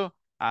hacer esto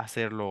a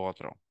hacer lo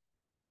otro.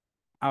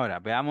 Ahora,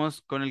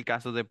 veamos con el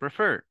caso de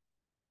prefer.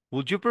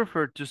 Would you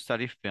prefer to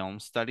study film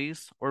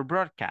studies or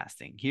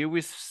broadcasting? Here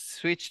we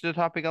switch the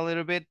topic a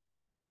little bit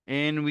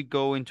and we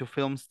go into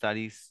film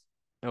studies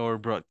or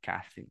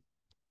broadcasting.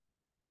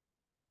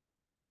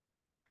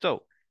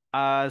 So,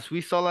 as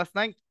we saw last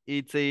night,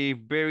 it's a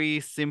very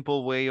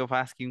simple way of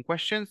asking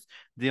questions.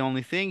 The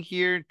only thing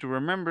here to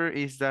remember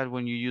is that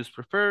when you use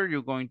prefer,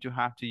 you're going to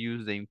have to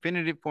use the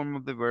infinitive form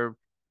of the verb.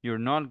 You're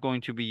not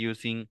going to be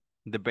using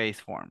the base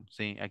form,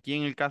 ¿sí? Aquí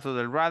en el caso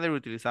del rather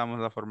utilizamos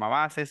la forma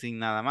base sin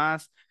nada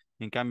más.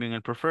 En cambio, en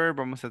el prefer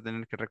vamos a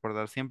tener que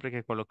recordar siempre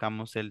que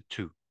colocamos el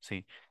to,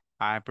 ¿sí?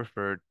 I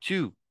prefer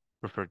to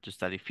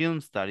study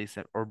film studies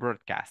or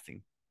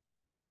broadcasting.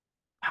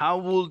 How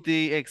would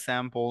the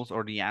examples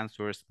or the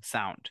answers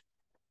sound?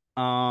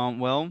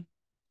 Well,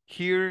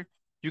 here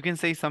you can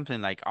say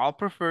something like, I'll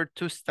prefer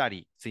to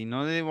study. Si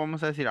no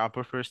vamos a decir I'll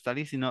prefer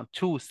study, sino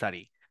to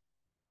study.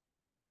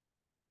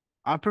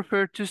 I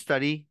prefer to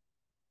study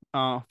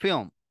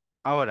film.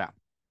 Ahora,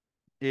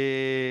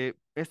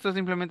 esto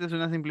simplemente es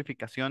una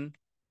simplificación.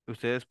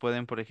 Ustedes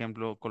pueden, por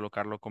ejemplo,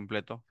 colocarlo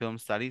completo. Film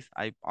studies.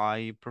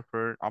 I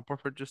prefer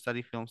to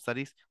study film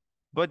studies.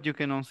 But you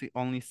can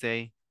only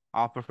say,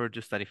 I'll prefer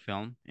to study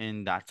film,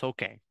 and that's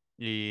okay.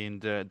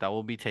 And that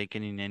will be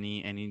taken in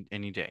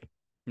any day.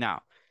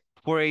 Now,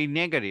 for a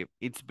negative,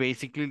 it's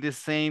basically the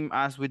same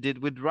as we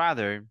did with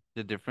rather.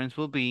 The difference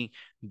will be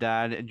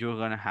that you're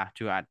gonna have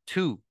to add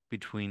to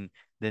between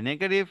the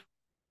negative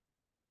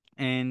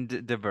and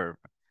the verb.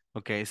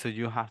 Okay, so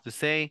you have to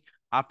say,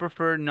 I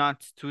prefer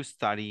not to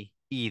study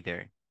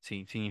either.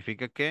 Sí,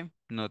 significa que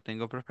no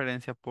tengo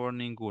preferencia por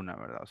ninguna,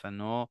 ¿verdad? O sea,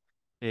 no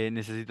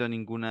necesito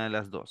ninguna de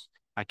las dos.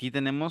 Aquí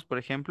tenemos, por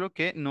ejemplo,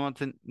 que no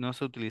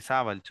se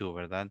utilizaba el to,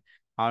 ¿verdad?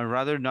 I'd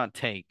rather not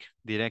take.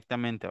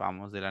 Directamente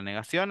vamos de la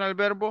negación al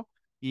verbo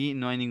y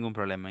no hay ningún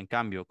problema. En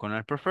cambio, con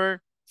el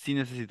prefer, sí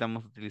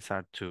necesitamos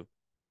utilizar to.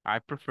 I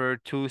prefer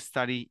to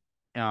study,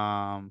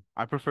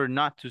 I prefer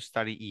not to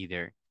study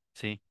either.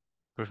 ¿Sí?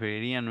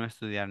 Preferiría no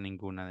estudiar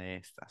ninguna de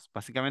estas.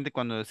 Básicamente,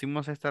 cuando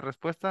decimos esta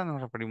respuesta,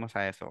 nos referimos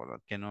a eso, ¿verdad?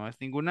 Que no es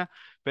ninguna,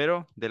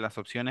 pero de las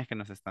opciones que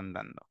nos están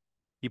dando.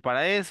 Y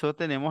para eso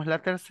tenemos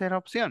la tercera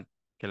opción,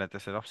 que la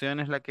tercera opción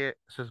es la que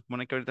se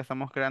supone que ahorita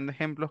estamos creando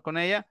ejemplos con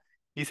ella,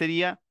 y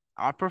sería,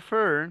 I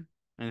prefer,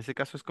 en ese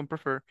caso es con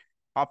prefer,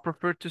 I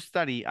prefer to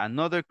study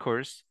another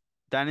course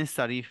than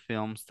study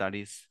film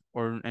studies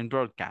or in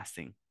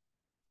broadcasting.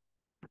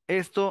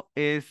 Esto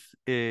es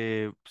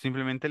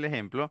simplemente el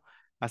ejemplo,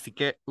 así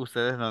que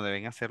ustedes no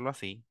deben hacerlo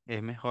así.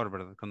 Es mejor,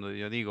 ¿verdad? Cuando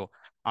yo digo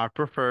I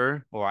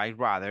prefer o I'd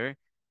rather,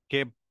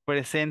 que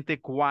presente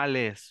cuál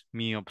es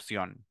mi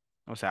opción.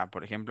 O sea,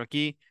 por ejemplo,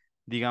 aquí,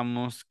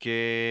 digamos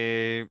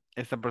que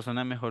esta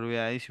persona mejor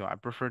hubiera dicho I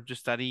prefer to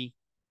study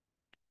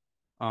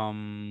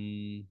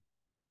um,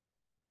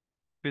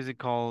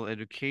 physical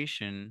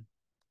education.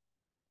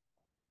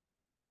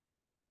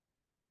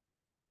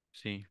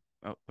 Sí,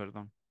 oh,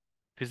 perdón.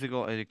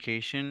 Physical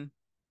education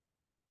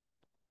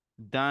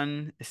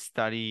done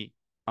study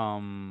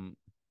done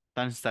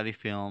study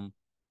film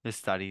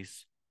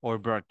studies or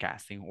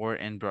broadcasting or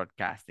in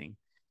broadcasting.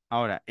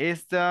 Ahora,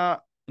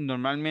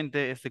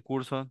 normalmente este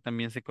curso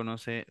también se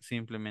conoce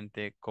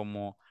simplemente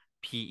como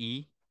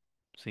PE,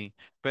 sí,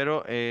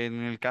 pero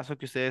en el caso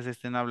que ustedes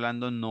estén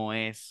hablando no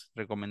es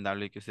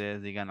recomendable que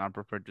ustedes digan I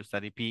prefer to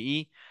study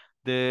PE.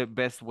 The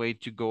best way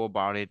to go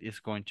about it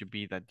is going to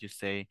be that you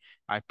say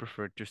I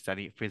prefer to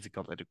study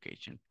physical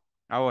education.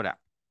 Ahora,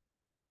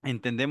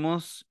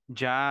 entendemos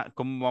ya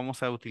cómo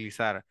vamos a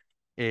utilizar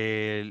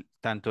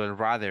tanto el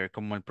rather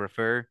como el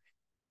prefer,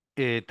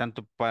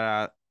 tanto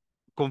para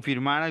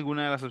confirmar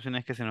alguna de las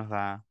opciones que se nos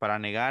da, para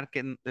negar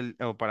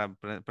o para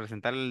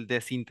presentar el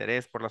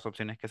desinterés por las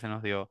opciones que se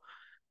nos dio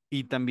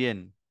y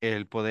también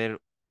el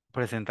poder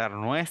presentar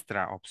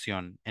nuestra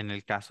opción en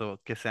el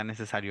caso que sea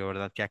necesario,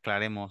 ¿verdad? Que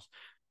aclaremos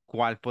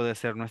cuál puede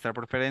ser nuestra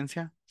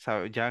preferencia.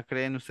 ¿Ya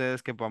creen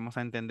ustedes que vamos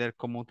a entender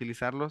cómo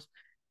utilizarlos?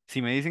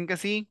 Si me dicen que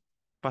sí,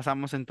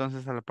 pasamos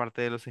entonces a la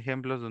parte de los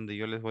ejemplos donde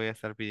yo les voy a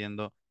estar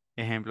pidiendo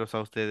ejemplos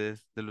a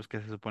ustedes de los que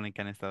se supone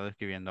que han estado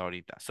escribiendo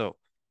ahorita. So,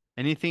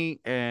 anything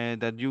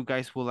that you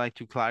guys would like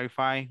to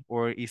clarify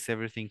or is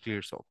everything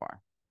clear so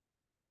far?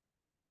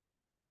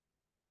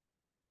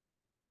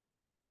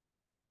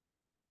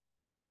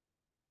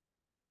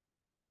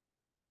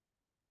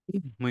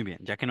 Muy bien,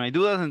 ya que no hay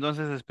dudas,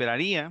 entonces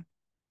esperaría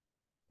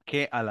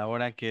que a la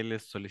hora que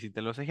les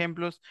solicite los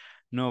ejemplos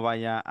no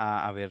vaya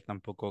a haber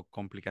tampoco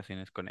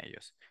complicaciones con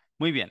ellos.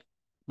 Muy bien,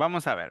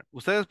 vamos a ver.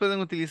 Ustedes pueden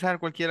utilizar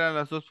cualquiera de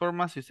las dos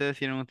formas. Si ustedes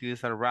quieren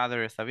utilizar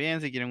rather, está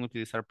bien. Si quieren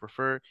utilizar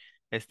prefer,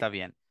 está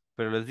bien.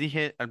 Pero les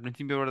dije al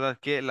principio, ¿verdad?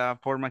 Que la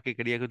forma que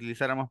quería que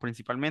utilizáramos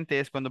principalmente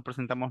es cuando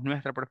presentamos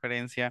nuestra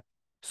preferencia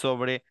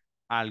sobre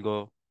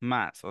algo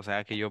más. O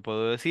sea que yo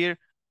puedo decir,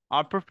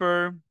 I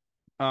prefer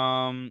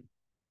um,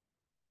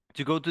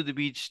 to go to the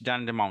beach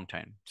than the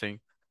mountain, ¿sí?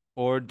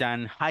 Or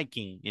than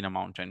hiking in a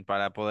mountain,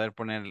 para poder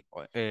poner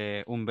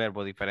un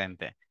verbo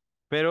diferente.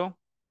 Pero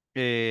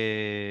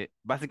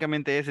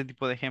básicamente ese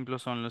tipo de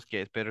ejemplos son los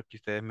que espero que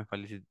ustedes me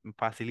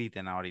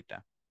faciliten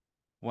ahorita.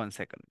 One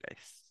second,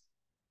 guys.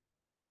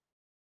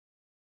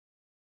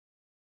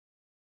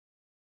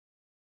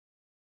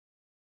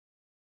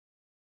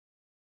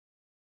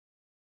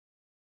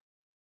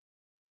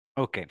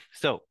 Okay,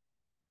 so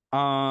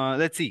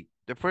let's see.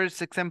 The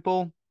first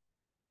example,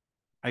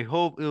 I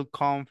hope it'll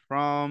come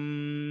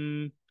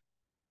from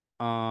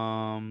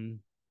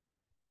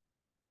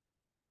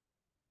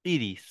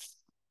Iris.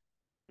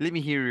 Let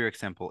me hear your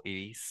example,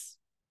 Iris.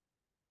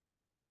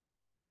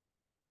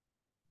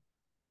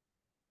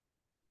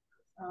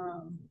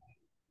 Um,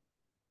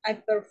 I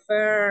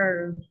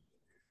prefer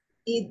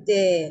eat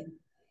the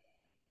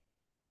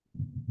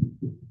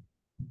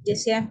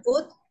same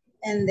food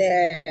and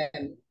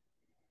the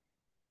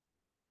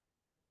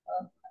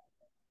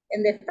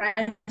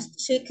fried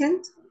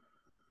chicken.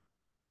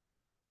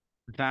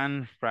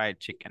 Than fried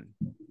chicken.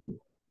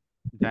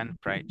 Than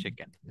fried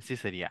chicken. Así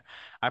sería.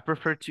 I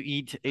prefer to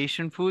eat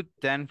Asian food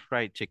than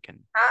fried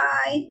chicken.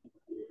 Hi.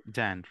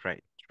 Than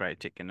fried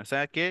chicken. O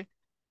sea que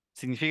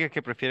significa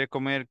que prefiere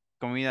comer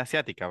comida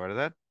asiática,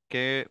 ¿verdad?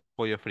 Que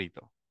pollo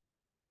frito.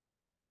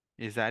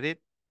 Is that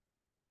it?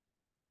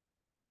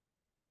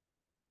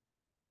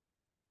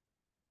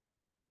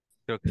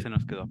 Creo que se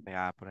nos quedó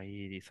pegada por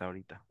ahí, Iris,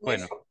 ahorita.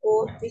 Bueno.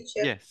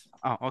 Teacher. Yes.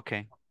 Oh,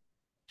 okay.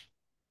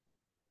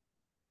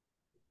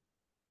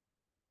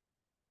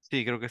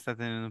 Sí, creo que está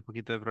teniendo un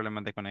poquito de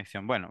problemas de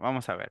conexión. Bueno,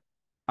 vamos a ver.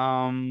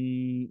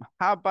 How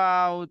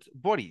about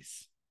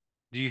Boris?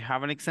 Do you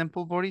have an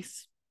example,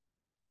 Boris?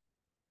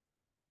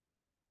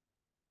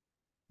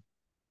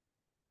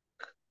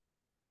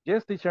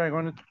 Yes, teacher,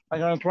 I'm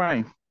gonna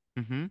try.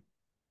 Mm-hmm.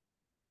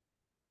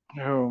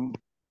 Um,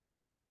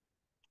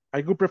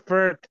 I would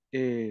prefer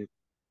to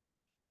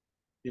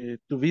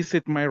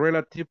visit my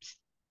relatives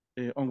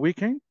on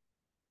weekend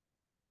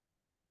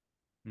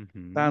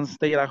Mm-hmm. than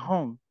stay at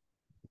home.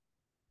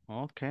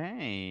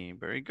 Okay,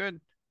 very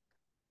good.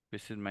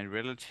 Visit my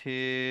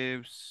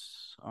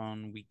relatives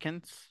on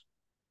weekends.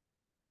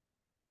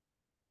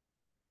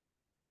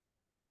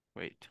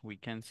 Wait,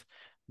 weekends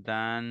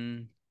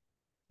than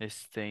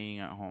staying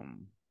at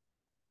home.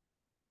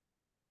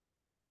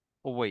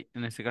 Oh, wait,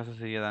 en este caso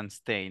sería than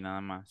stay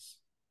nada más.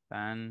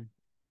 Than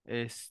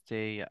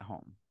stay at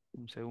home.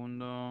 Un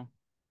segundo.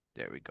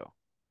 There we go.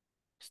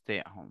 Stay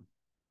at home.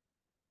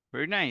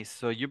 Very nice.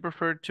 So you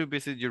prefer to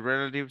visit your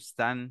relatives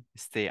than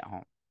stay at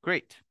home.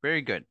 Great.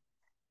 Very good.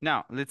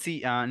 Now, let's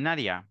see,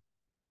 Nadia.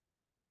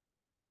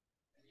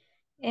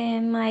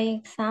 And my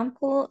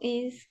example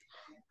is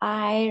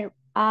I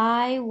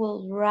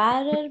would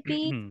rather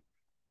be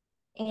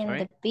in Sorry?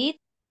 the beach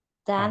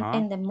than Uh-huh.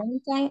 in the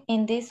mountain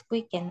in this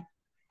weekend.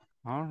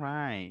 All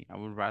right. I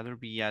would rather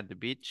be at the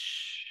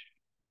beach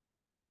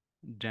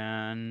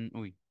than,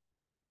 uy,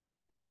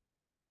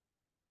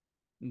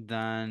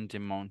 than the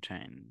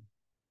mountain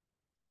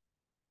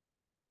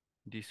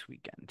this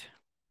weekend.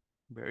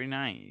 Very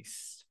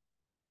nice.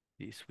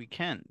 This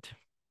weekend.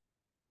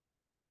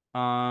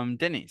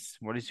 Dennis,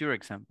 what is your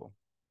example?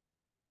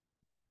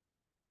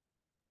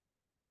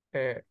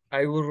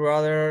 I would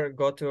rather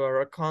go to a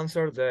rock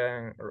concert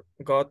than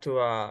go to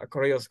a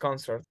corridos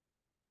concert.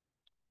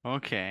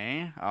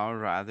 Okay, I'll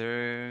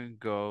rather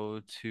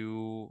go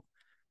to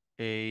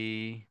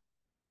a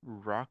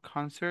rock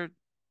concert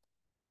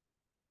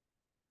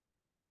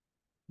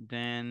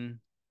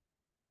than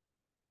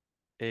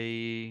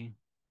a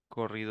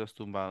corridos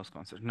tumbados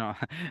concert. No,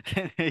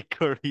 a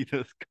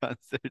corridos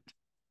concert.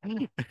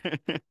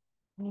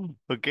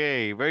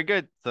 Okay, very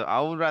good. So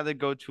I would rather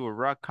go to a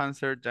rock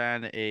concert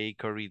than a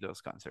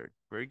corridos concert.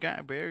 Very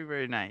good, very,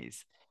 very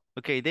nice.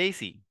 Okay,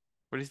 Daisy,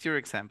 what is your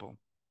example?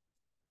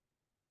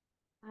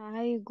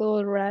 I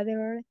would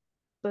rather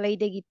play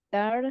the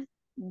guitar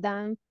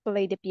than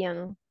play the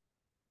piano.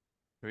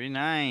 Very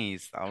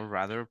nice. I would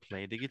rather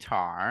play the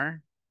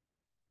guitar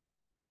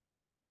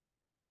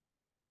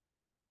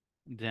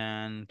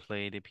than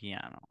play the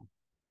piano.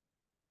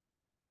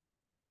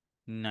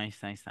 Nice,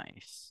 nice,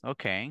 nice.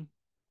 Okay.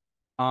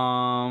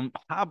 How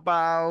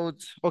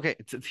about, okay,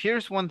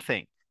 here's one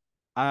thing.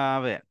 A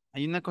ver,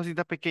 hay una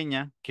cosita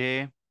pequeña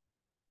que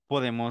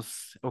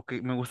podemos, o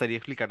que me gustaría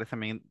explicarles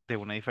también de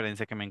una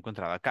diferencia que me he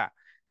encontrado acá.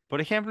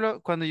 Por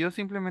ejemplo, cuando yo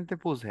simplemente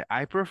puse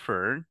I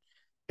prefer,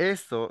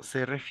 esto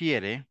se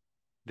refiere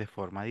de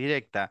forma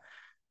directa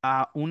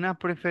a una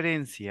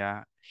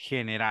preferencia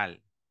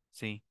general,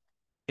 ¿sí?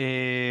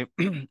 Eh,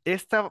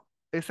 esta,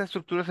 esta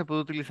estructura se puede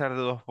utilizar de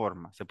dos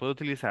formas. Se puede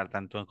utilizar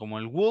tanto como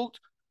el would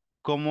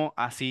como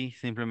así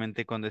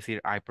simplemente con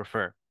decir I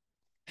prefer.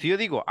 Si yo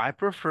digo I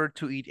prefer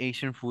to eat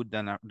Asian food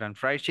than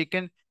fried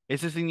chicken,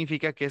 eso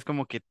significa que es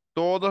como que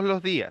todos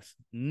los días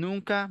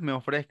nunca me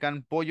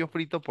ofrezcan pollo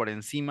frito por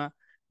encima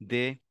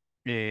de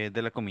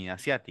la comida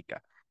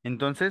asiática.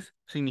 Entonces,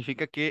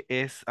 significa que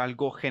es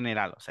algo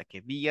general, o sea,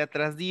 que día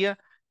tras día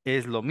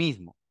es lo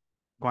mismo.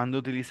 Cuando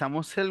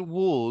utilizamos el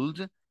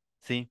would,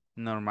 sí,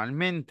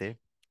 normalmente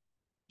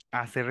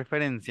hace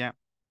referencia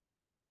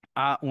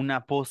a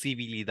una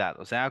posibilidad.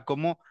 O sea,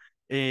 como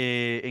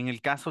en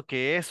el caso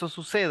que eso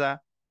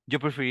suceda, yo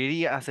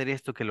preferiría hacer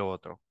esto que lo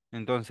otro.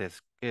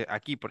 Entonces,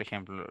 aquí, por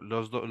ejemplo,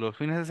 los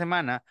fines de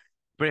semana,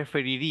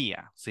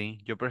 preferiría, ¿sí?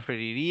 Yo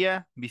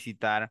preferiría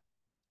visitar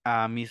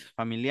a mis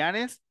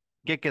familiares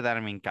que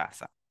quedarme en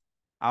casa.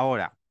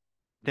 Ahora,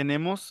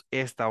 tenemos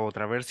esta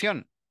otra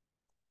versión.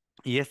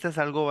 Y este es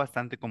algo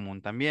bastante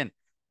común también.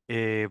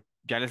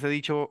 Ya les he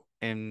dicho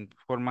en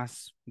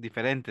formas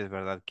diferentes,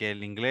 ¿verdad? Que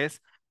el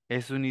inglés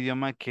es un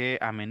idioma que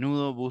a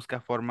menudo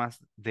busca formas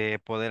de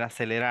poder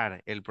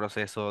acelerar el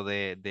proceso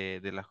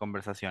de las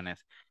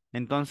conversaciones.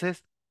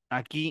 Entonces,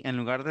 aquí en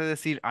lugar de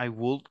decir I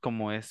would,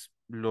 como es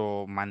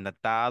lo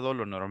mandatado,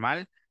 lo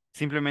normal,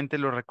 simplemente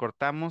lo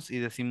recortamos y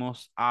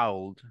decimos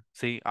I'd,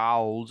 ¿sí?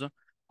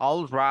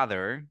 I'd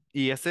rather.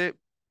 Y ese,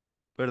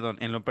 perdón,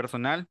 en lo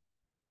personal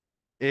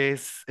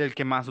es el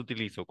que más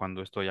utilizo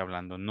cuando estoy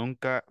hablando.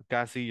 Nunca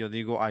casi yo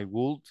digo I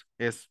would,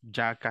 es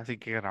ya casi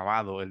que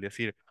grabado el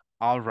decir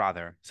I'd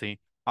rather, ¿sí?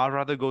 I'd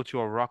rather go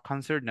to a rock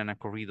concert than a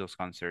corridos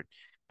concert.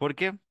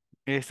 Porque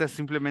esta es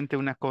simplemente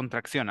una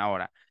contracción.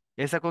 Ahora,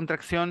 esa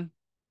contracción,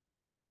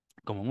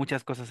 como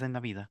muchas cosas en la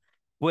vida,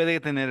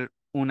 puede tener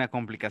una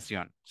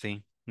complicación,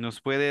 ¿sí?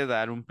 Nos puede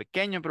dar un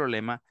pequeño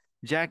problema,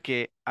 ya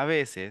que a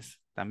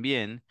veces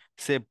también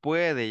se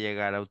puede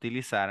llegar a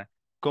utilizar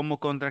como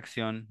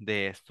contracción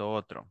de esto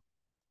otro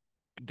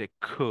de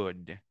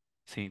could.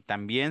 Sí,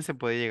 también se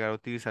puede llegar a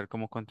utilizar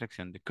como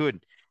contracción de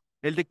could.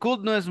 El de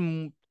could no es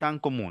tan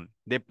común.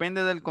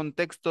 Depende del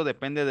contexto,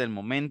 depende del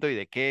momento y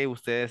de qué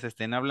ustedes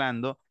estén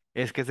hablando,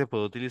 es que se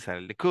puede utilizar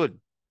el de could.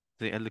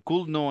 Sí, el de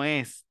could no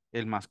es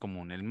el más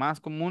común. El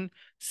más común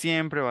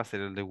siempre va a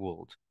ser el de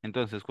would.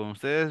 Entonces, cuando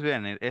ustedes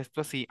vean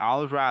esto así,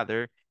 I'd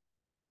rather,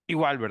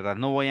 igual, ¿verdad?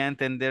 No voy a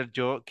entender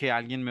yo que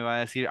alguien me va a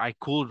decir I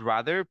could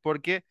rather,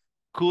 porque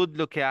could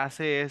lo que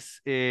hace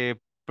es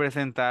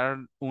presentar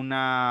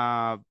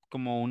una,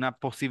 como una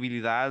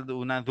posibilidad,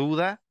 una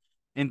duda.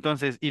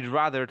 Entonces, y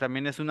rather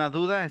también es una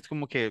duda, es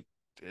como que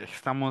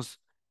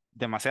estamos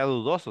demasiado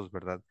dudosos,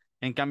 ¿verdad?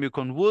 En cambio,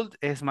 con would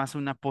es más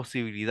una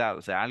posibilidad,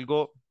 o sea,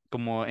 algo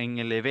como en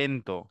el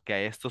evento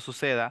que esto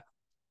suceda,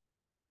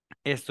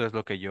 esto es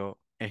lo que yo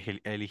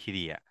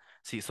elegiría.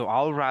 Sí, so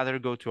I'll rather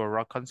go to a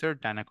rock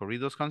concert than a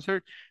corridos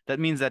concert. That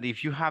means that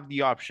if you have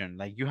the option,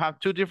 like you have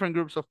two different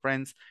groups of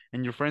friends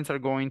and your friends are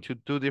going to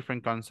two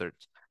different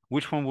concerts,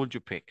 which one would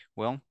you pick?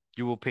 Well,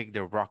 you will pick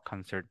the rock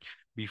concert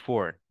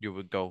before you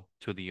would go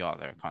to the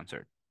other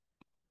concert.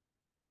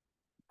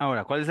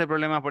 Ahora, ¿cuál es el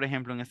problema, por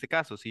ejemplo, en este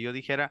caso? Si yo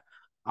dijera,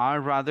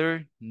 I'd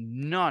rather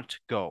not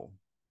go,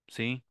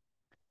 ¿sí?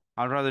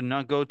 I'd rather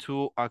not go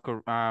to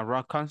a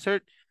rock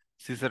concert.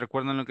 Si se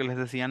recuerdan lo que les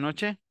decía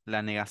anoche,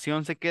 la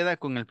negación se queda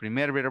con el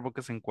primer verbo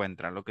que se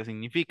encuentra, lo que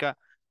significa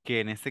que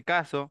en este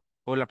caso,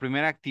 o la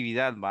primera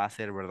actividad va a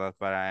ser, ¿verdad?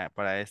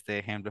 Para este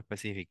ejemplo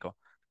específico.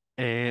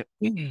 Eh,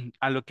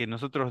 a lo que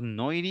nosotros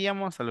no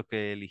iríamos, a lo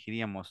que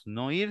elegiríamos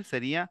no ir,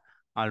 sería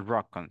al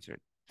rock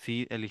concert.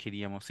 Sí,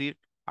 elegiríamos ir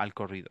al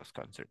corridos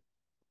concert.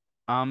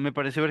 Me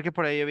pareció ver que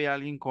por ahí había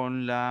alguien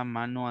con la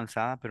mano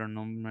alzada, pero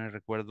no me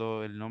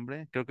recuerdo el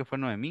nombre. Creo que fue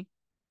Noemí.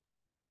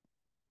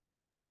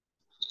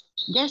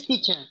 Yes,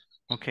 teacher.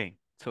 Okay,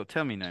 so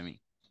tell me, Noemi.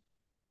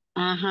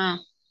 Uh-huh.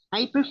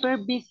 I prefer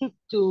visit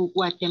to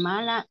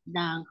Guatemala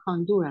than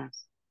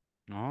Honduras.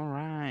 All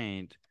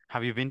right.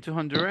 Have you been to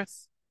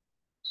Honduras?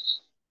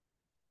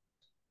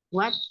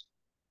 What?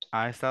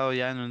 ¿Ha estado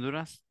ya en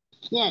Honduras?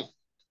 Yes,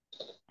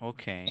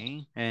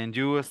 Okay. And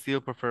you will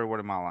still prefer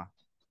Guatemala?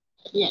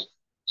 yes.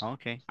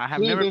 Okay. I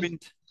have Me never this. been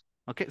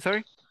Okay,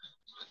 sorry.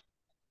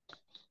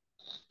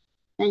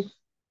 Thanks.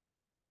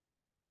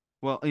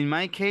 Well, in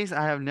my case,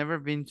 I have never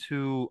been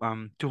to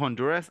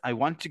Honduras. I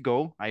want to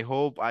go. I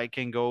hope I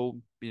can go,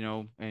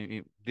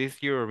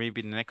 this year or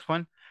maybe the next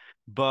one.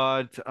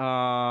 But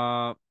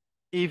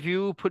if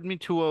you put me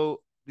to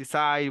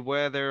decide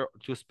whether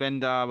to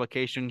spend a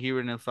vacation here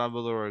in El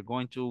Salvador or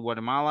going to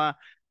Guatemala,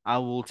 I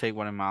will take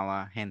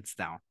Guatemala hands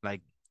down.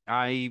 Like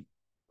I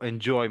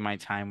enjoy my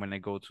time when I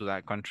go to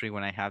that country,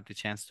 when I have the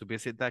chance to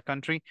visit that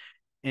country.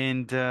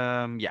 And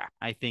yeah,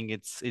 I think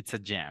it's a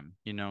gem,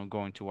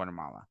 going to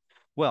Guatemala.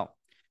 Well,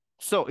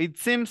 so it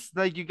seems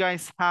like you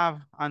guys have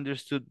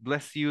understood,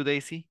 bless you,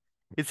 Daisy.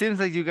 It seems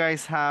like you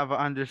guys have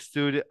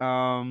understood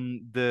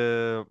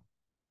the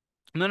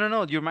no, no,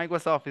 no, your mic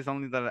was off. It's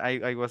only that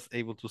I was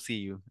able to see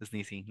you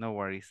sneezing. No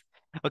worries.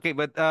 Okay,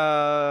 but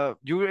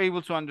you were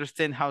able to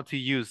understand how to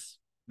use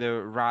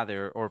the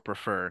rather or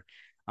prefer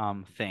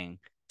thing.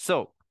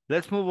 So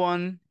let's move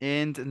on,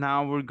 and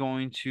now we're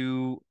going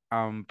to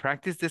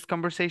practice this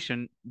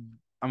conversation.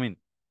 I mean,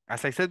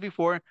 as I said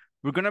before,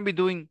 we're gonna be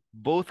doing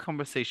both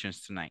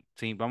conversations tonight.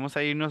 Sí, vamos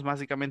a irnos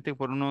básicamente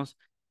por unos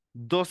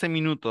 12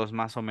 minutos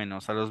más o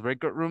menos a los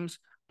breakout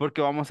rooms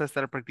porque vamos a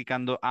estar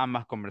practicando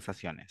ambas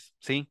conversaciones,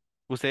 ¿sí?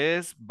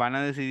 Ustedes van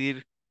a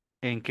decidir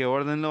en qué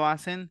orden lo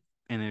hacen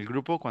en el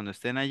grupo cuando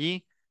estén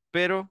allí,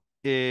 pero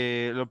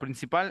lo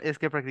principal es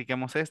que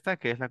practiquemos esta,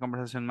 que es la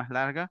conversación más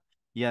larga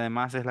y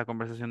además es la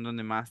conversación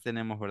donde más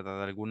tenemos,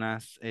 ¿verdad?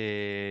 Algunas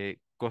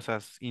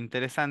cosas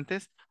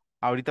interesantes.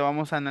 Ahorita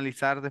vamos a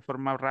analizar de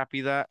forma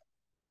rápida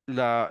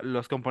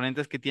los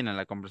componentes que tiene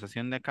la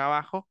conversación de acá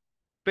abajo,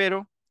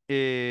 pero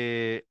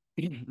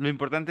lo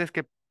importante es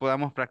que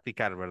podamos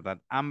practicar,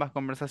 ¿verdad? Ambas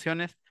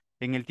conversaciones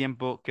en el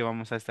tiempo que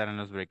vamos a estar en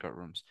los breakout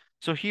rooms.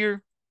 So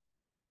here,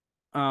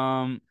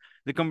 um,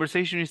 the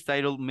conversation is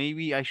titled,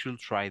 Maybe I Should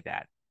Try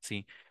That.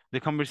 See, the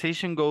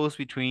conversation goes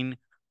between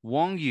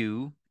Wong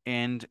Yu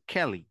and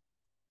Kelly.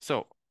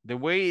 So the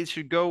way it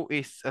should go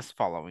is as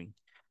following.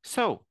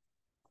 So,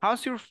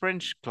 how's your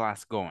French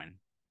class going?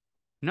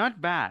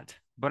 Not bad,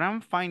 but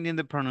I'm finding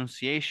the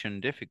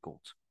pronunciation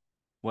difficult.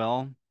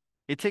 Well,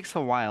 it takes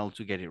a while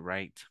to get it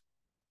right.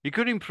 You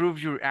could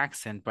improve your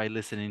accent by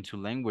listening to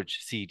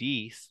language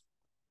CDs.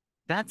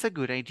 That's a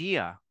good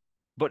idea.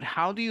 But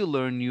how do you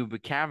learn new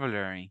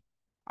vocabulary?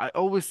 I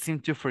always seem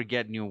to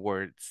forget new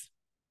words.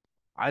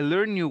 I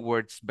learn new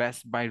words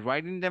best by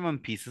writing them on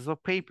pieces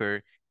of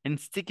paper and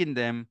sticking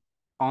them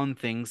on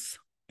things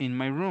in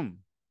my room.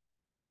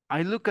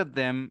 I look at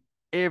them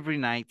every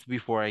night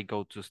before I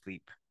go to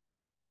sleep.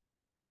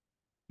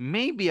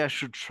 Maybe I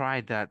should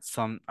try that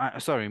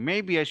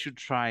maybe I should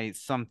try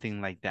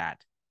something like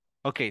that.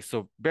 Okay,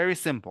 so very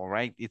simple,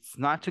 right? It's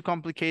not too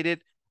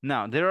complicated.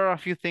 Now, there are a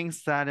few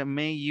things that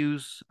may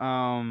use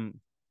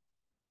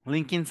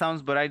linking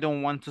sounds, but I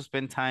don't want to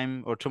spend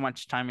time or too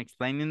much time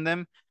explaining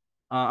them.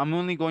 I'm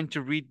only going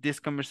to read this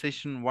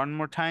conversation one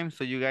more time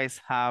so you guys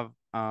have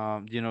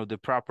the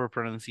proper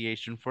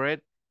pronunciation for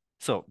it.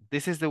 So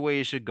this is the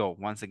way it should go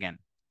once again.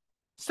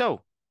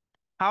 So,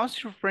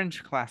 how's your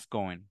French class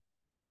going?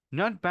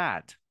 Not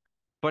bad,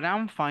 but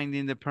I'm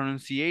finding the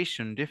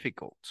pronunciation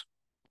difficult.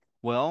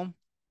 Well,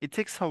 it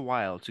takes a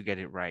while to get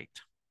it right.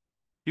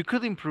 You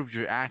could improve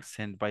your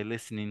accent by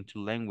listening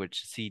to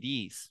language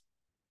CDs.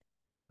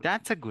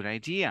 That's a good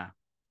idea.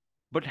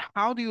 But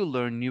how do you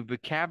learn new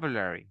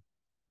vocabulary?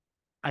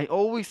 I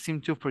always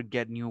seem to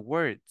forget new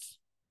words.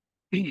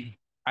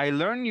 I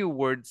learn new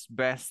words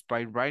best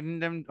by writing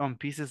them on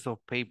pieces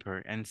of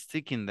paper and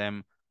sticking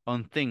them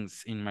on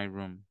things in my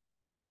room.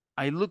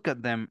 I look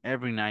at them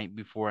every night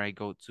before I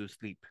go to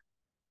sleep.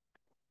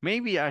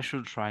 Maybe I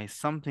should try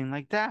something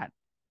like that.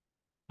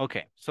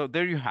 Okay, so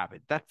there you have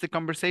it. That's the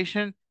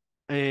conversation.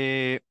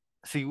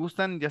 Si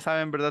gustan, ya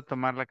saben, ¿verdad?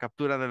 Tomar la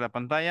captura de la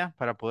pantalla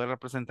para poderla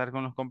presentar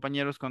con los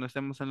compañeros cuando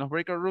estemos en los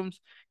breakout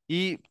rooms.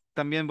 Y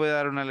también voy a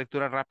dar una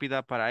lectura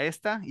rápida para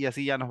esta y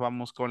así ya nos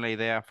vamos con la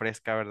idea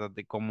fresca, ¿verdad?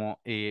 De cómo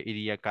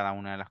iría cada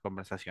una de las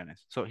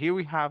conversaciones. So here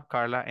we have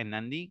Carla and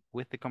Andy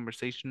with the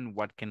conversation,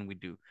 what can we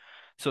do?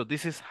 So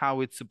this is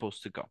how it's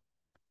supposed to go.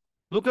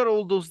 Look at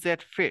all those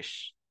dead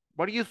fish.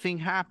 What do you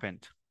think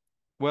happened?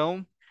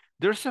 Well,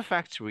 there's a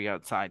factory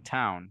outside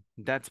town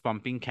that's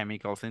pumping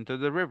chemicals into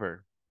the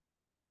river.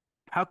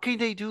 How can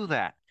they do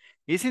that?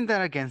 Isn't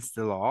that against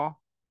the law?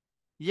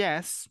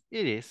 Yes,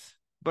 it is,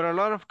 but a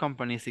lot of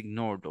companies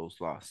ignore those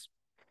laws.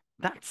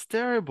 That's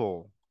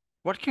terrible.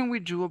 What can we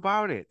do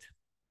about it?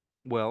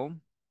 Well,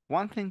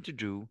 one thing to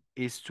do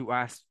is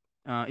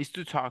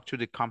to talk to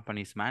the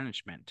company's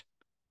management.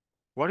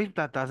 What if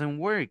that doesn't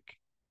work?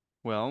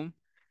 Well,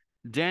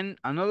 then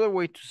another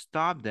way to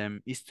stop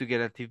them is to get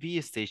a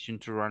TV station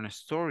to run a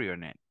story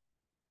on it.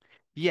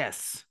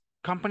 Yes,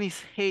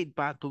 companies hate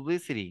bad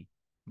publicity.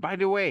 By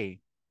the way,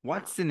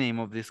 what's the name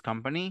of this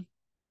company?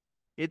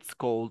 It's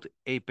called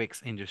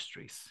Apex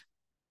Industries.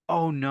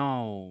 Oh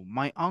no,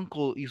 my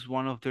uncle is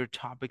one of their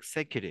top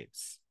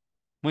executives.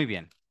 Muy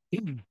bien.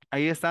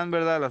 Ahí están,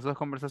 ¿verdad? Las dos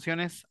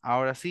conversaciones.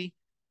 Ahora sí,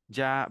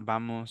 ya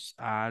vamos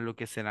a lo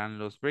que serán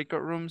los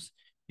breakout rooms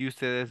y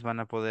ustedes van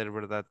a poder,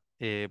 ¿verdad?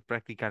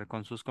 Practicar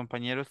con sus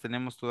compañeros.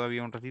 Tenemos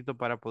todavía un ratito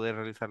para poder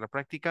realizar la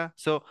práctica.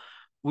 So,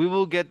 we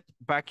will get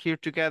back here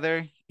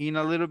together in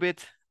a little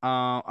bit.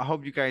 I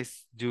hope you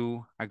guys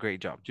do a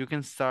great job. You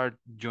can start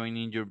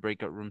joining your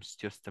breakout rooms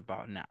just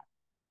about now.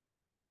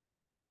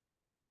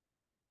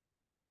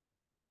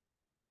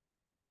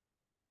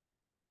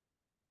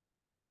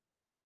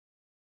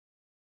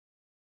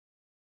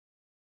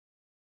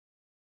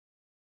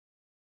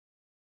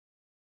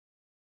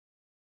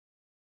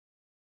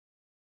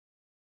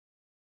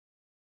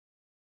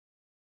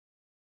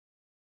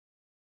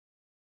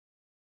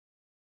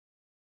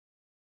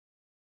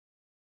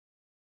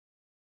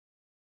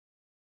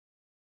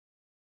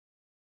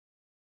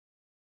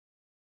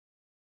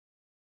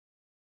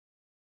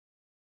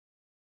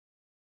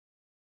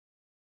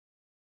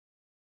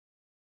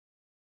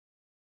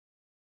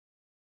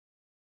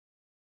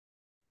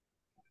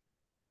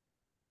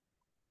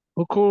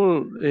 Who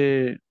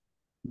could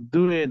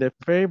do me the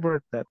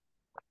favor that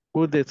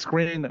put the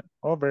screen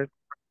over?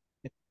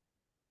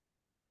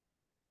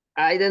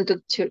 I don't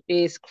took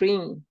a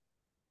screen.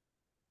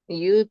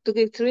 You took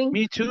a screen?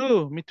 Me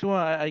too. Me too.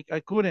 I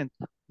couldn't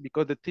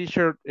because the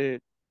teacher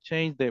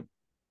changed the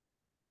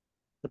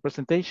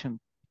presentation.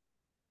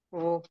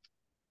 Oh,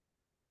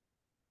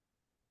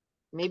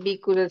 maybe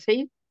could I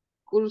say?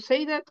 could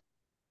say that?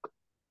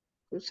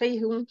 Could say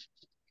whom?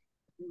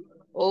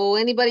 Or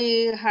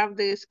anybody have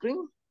the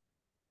screen?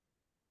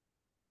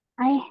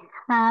 I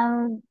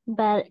have,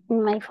 but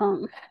in my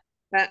phone.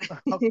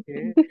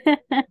 Okay.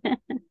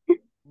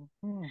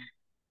 Mhm.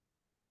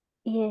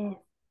 Yes.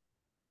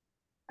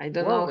 I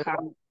don't Well, know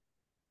how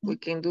we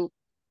can do.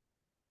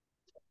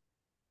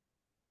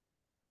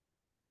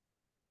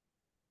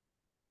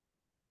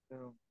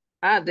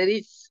 There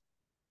is.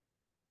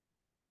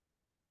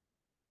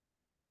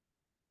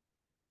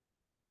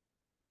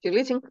 You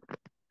listen.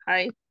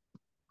 Hi.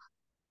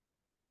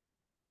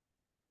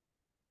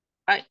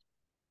 Hi.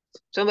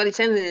 Somebody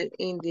send it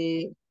in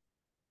the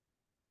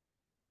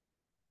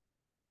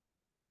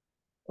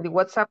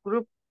WhatsApp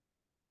group.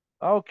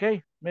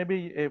 okay,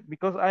 maybe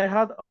because I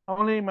had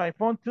only my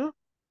phone too.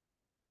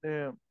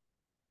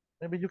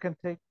 Maybe you can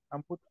take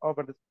and put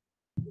over the.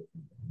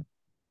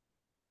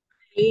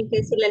 Y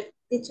decirle al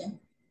teacher.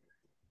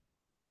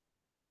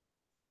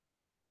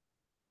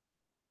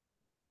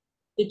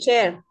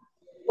 Teacher,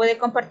 ¿puede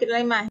compartir la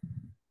imagen?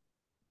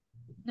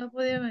 No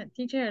podemos,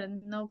 teacher,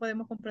 no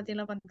podemos compartir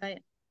la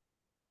pantalla.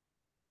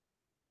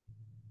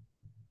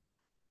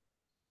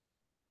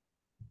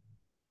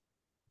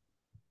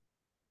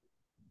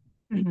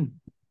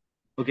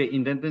 Ok,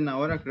 intenten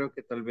ahora, creo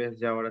que tal vez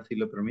ya ahora sí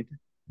lo permite.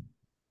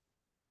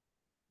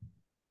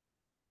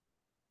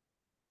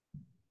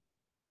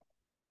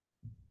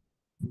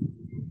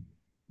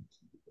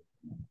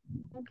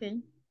 Ok.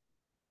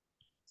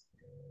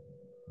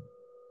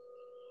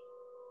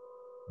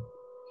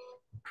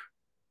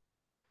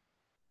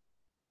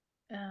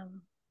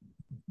 Um,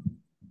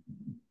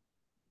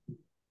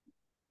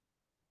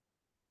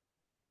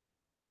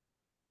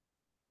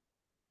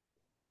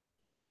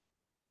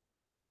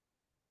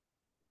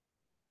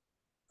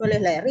 ¿Cuál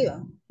es la de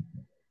arriba?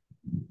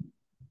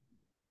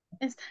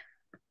 esta.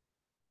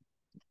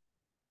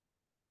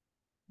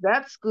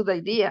 That's good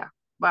idea.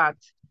 But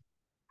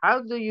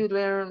how do you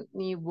learn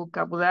new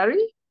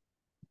vocabulary?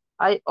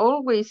 I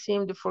always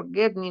seem to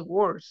forget new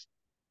words.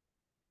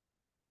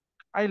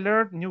 I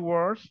learned new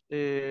words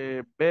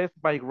best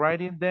by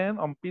writing them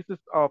on pieces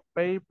of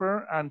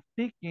paper and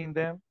sticking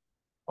them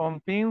on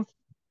things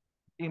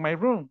in my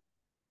room.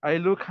 I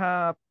look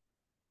at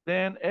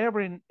them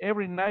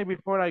every night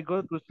before I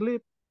go to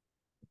sleep.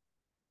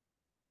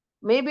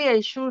 Maybe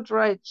I should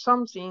write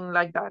something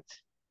like that.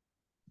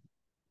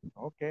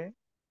 Okay.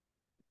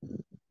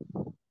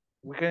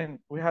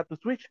 We have to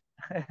switch.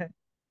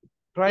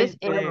 Try Yes,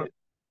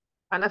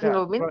 Ana yeah,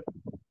 Filomena.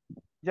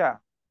 yeah.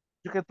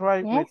 You can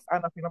try with Yes.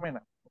 Ana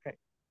Filomena. Okay.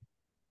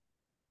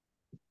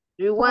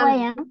 You Who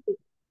I am?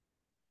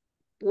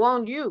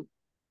 want you.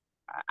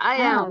 I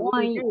am with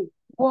One. you.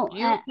 Well,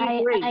 You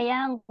be great. I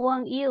am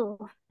one you.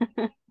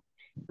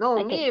 No,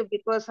 Okay. me,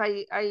 because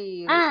I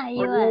You are.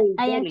 already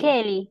I am Kelly.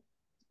 Kelly.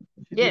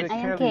 She Yes. did I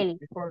am Kelly Kelly.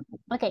 before.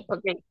 Okay.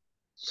 Okay.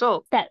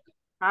 So, Start.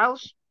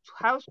 how's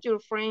your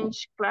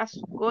French class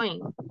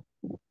going?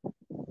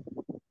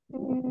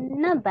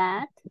 Not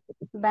bad,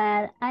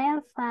 but I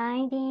am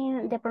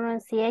finding the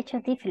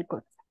pronunciation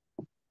difficult.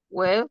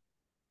 Well,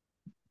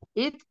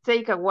 it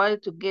take a while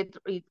to get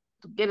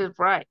it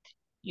right.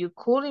 You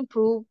could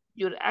improve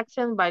your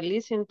accent by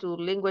listening to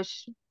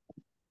language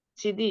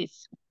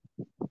CDs.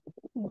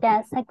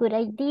 That's a good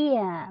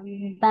idea,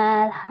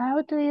 but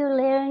how do you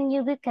learn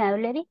new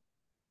vocabulary?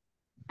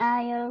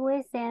 I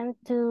always tend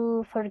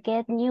to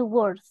forget new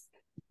words.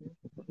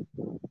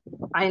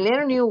 I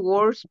learn new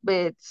words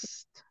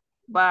best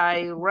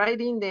by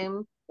writing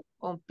them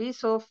on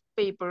piece of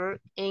paper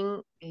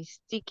and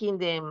sticking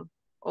them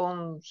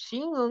on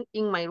ceiling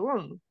in my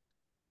room.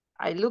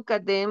 I look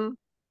at them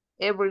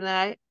every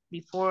night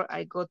before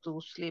I go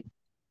to sleep.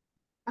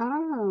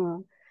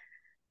 Oh,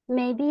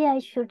 maybe I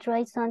should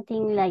try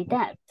something like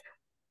that.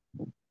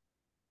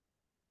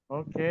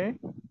 Okay.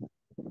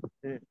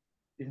 It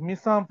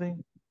means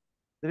something.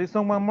 There is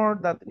someone more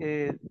that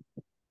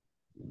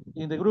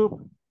in the group.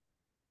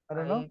 I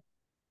don't know.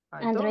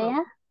 I don't know.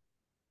 Andrea?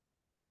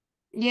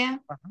 Yeah.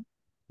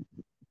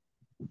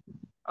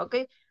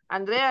 Okay,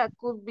 Andrea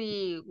could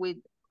be with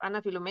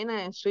Ana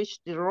Filomena and switch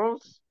the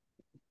roles.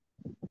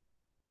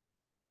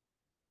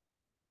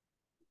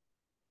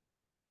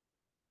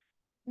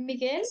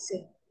 Miguel?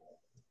 Sí.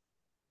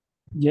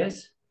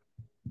 Yes.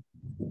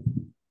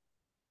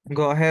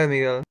 Go ahead,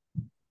 Miguel.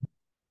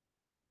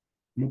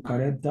 Look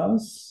at it,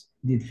 those.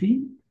 Did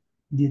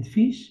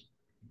fish?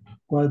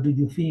 What do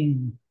you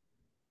think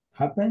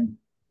happened?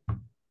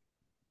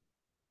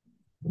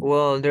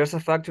 Well, there's a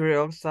factory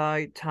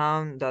outside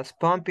town that's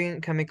pumping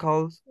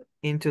chemicals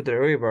into the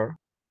river.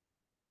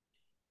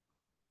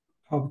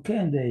 How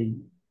can they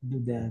do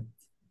that?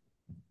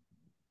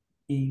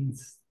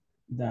 Is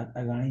that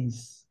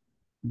against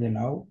the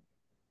law?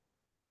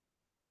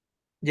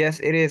 Yes,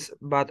 it is,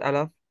 but a lot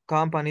of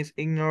companies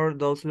ignore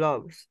those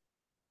laws.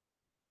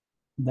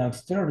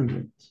 That's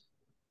terrible.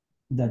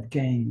 That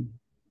can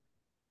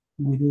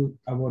we do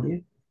about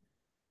it?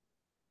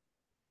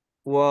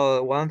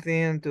 Well, one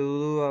thing to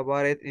do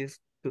about it is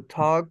to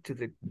talk to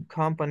the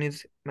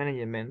company's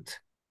management.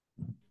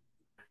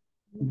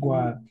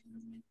 What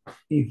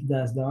if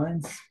that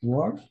doesn't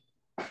work?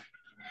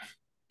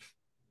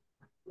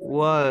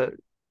 Well,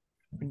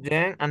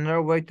 then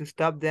another way to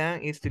stop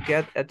them is to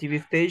get a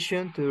TV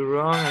station to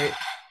run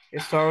a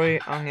story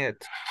on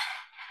it.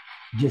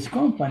 This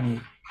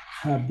company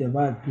have the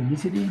bad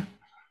publicity.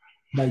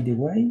 By the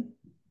way,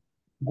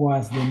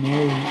 what's the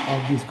name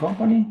of this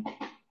company?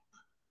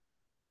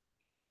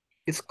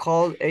 It's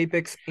called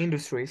Apex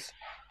Industries.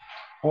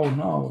 Oh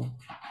no,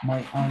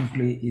 my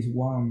uncle is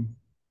one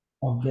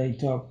of the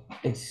top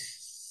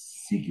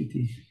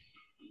executives.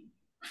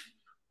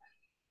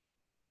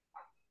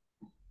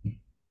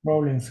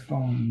 Problems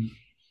con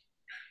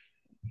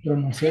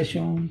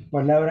pronunciation,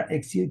 palabra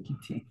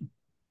executive.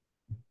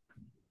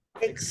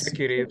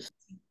 Executives.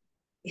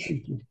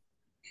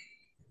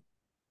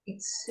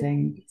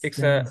 Thanks.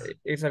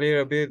 It's a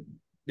little bit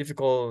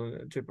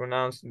difficult to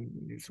pronounce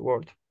this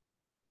word.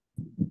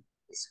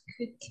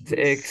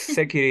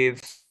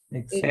 Executives.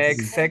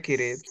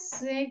 Executives.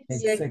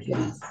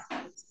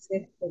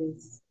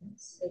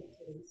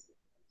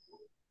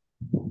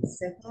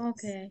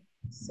 Okay.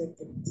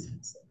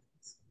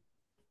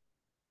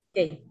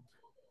 Okay.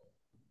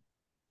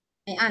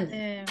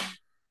 And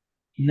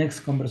Next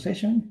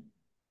conversation.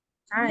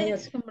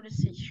 Next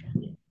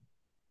conversation.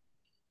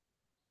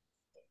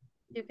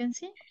 You can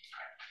see?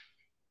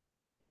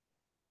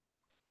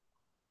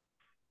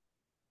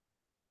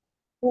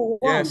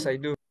 Yes, I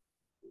do.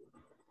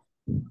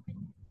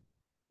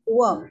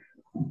 Wow.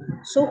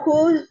 So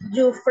who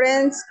your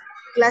friends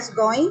class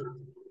going?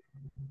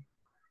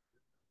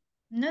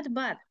 Not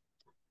bad,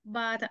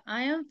 but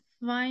I am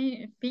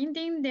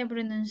finding the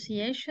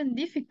pronunciation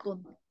difficult.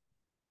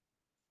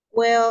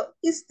 Well,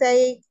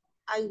 instead,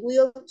 I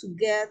will to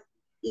get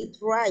it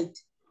right.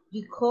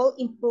 You could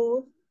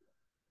improve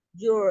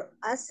your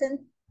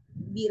accent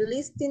by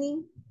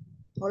listening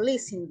to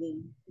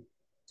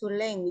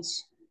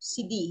language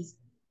CDs.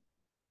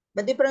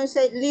 But they pronounce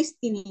it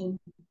listening.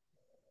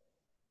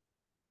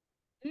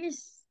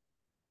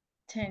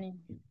 Listening.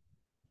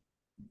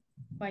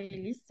 By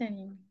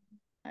listening,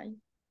 I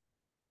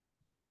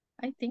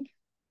think.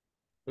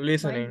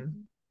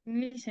 Listening. By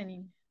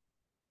listening.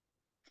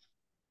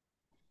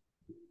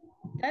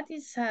 That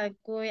is a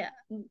good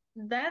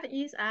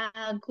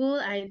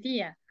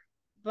idea.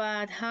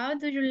 But how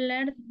do you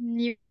learn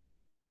new?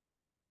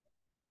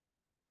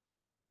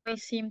 I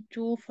seem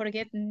to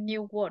forget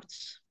new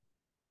words.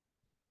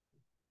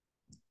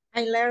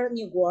 I learn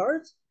new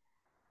words,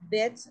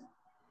 but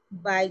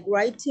by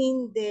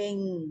writing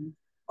them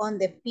on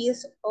the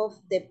piece of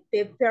the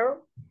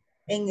paper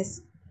and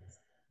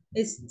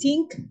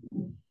stick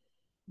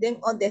them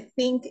on the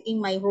thing in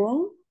my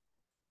room.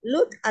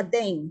 Look at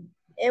them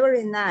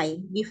every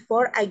night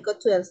before I go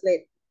to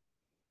sleep.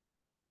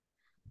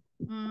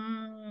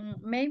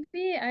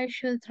 Maybe I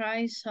should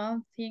try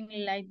something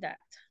like that.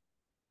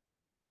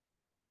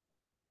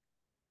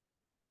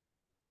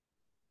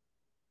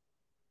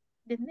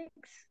 The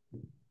next.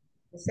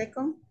 The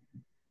second.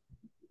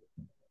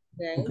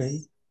 Yes. Okay.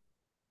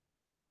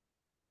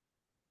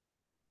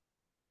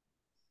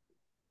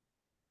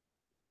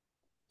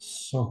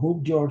 So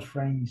who your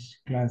friends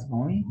class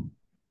going?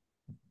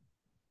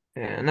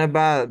 Not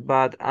bad,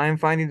 but I'm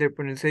finding the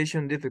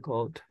pronunciation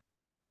difficult.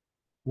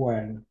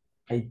 Well,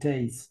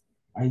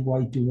 I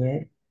want to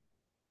get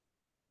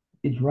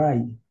it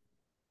right.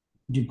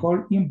 You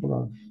call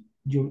improve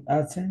your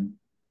accent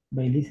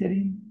by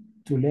listening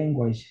to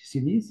language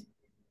CDs.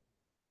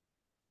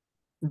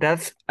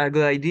 That's a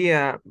good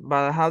idea,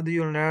 but how do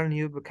you learn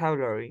new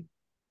vocabulary?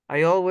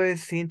 I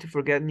always seem to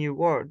forget new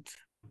words.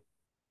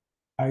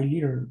 I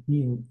learn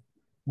new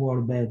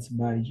word beds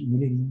by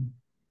reading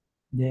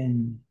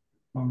them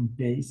on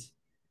piece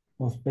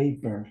of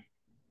paper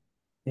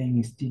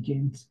and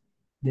sticking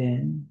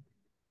them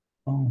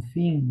on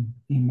thing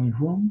in my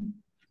room.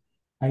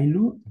 I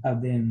look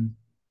at them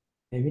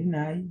every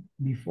night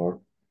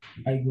before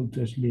I go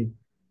to sleep.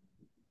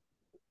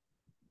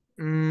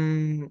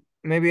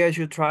 Maybe I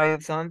should try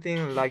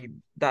something like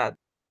that.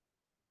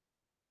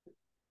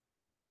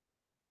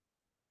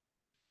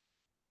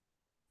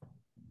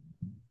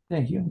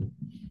 Thank you.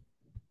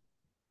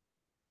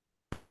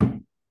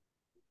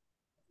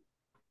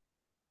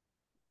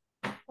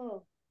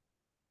 Oh.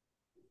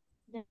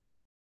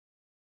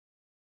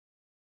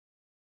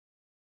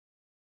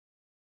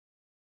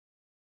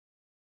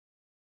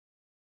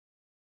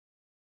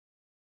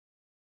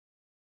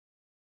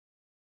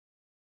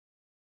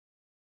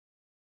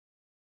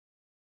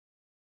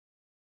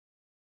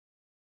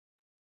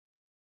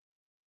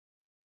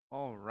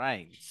 All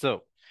right.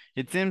 So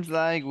it seems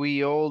like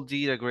we all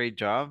did a great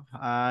job.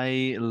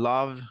 I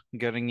love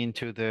getting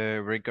into the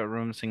breakout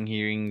rooms and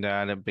hearing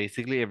that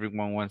basically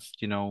everyone wants,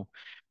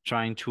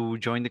 trying to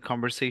join the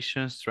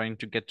conversations, trying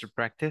to get to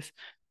practice,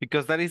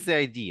 because that is the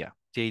idea.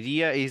 The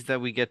idea is that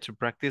we get to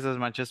practice as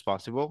much as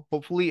possible.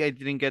 Hopefully,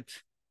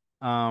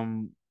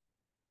 um,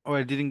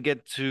 I didn't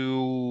get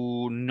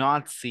to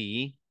not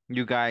see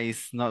you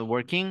guys not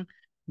working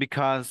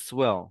because,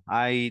 well,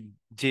 I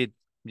did,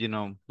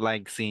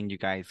 like seeing you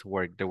guys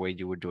work the way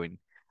you were doing.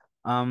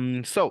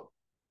 So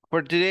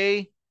for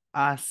today,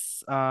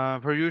 as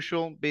per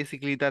usual,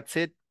 basically that's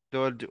it.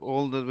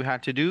 All that we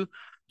had to do.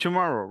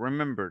 Tomorrow,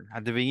 remember,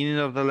 at the beginning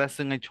of the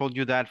lesson, I told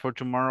you that for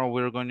tomorrow,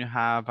 we're going to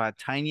have a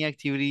tiny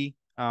activity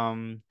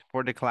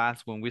for the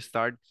class when we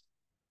start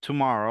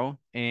tomorrow.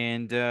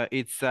 And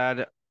it's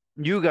that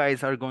you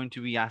guys are going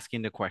to be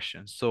asking the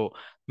questions. So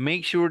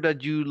make sure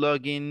that you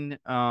log in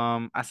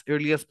as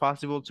early as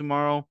possible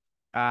tomorrow,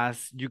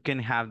 as you can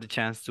have the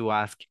chance to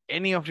ask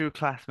any of your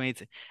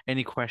classmates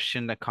any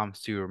question that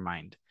comes to your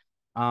mind.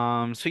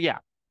 So yeah,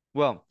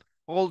 well,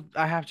 all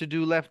I have to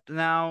do left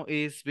now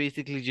is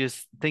basically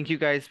just thank you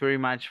guys very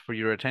much for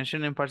your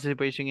attention and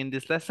participation in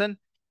this lesson.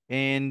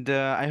 And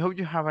I hope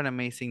you have an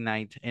amazing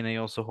night. And I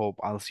also hope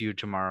I'll see you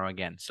tomorrow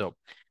again. So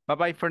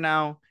bye-bye for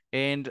now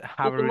and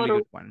have a really tomorrow.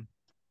 good one.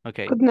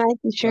 Okay. Good night,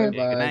 teacher. Yeah, good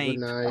Bye-bye. Good night.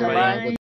 night. Bye-bye. Bye.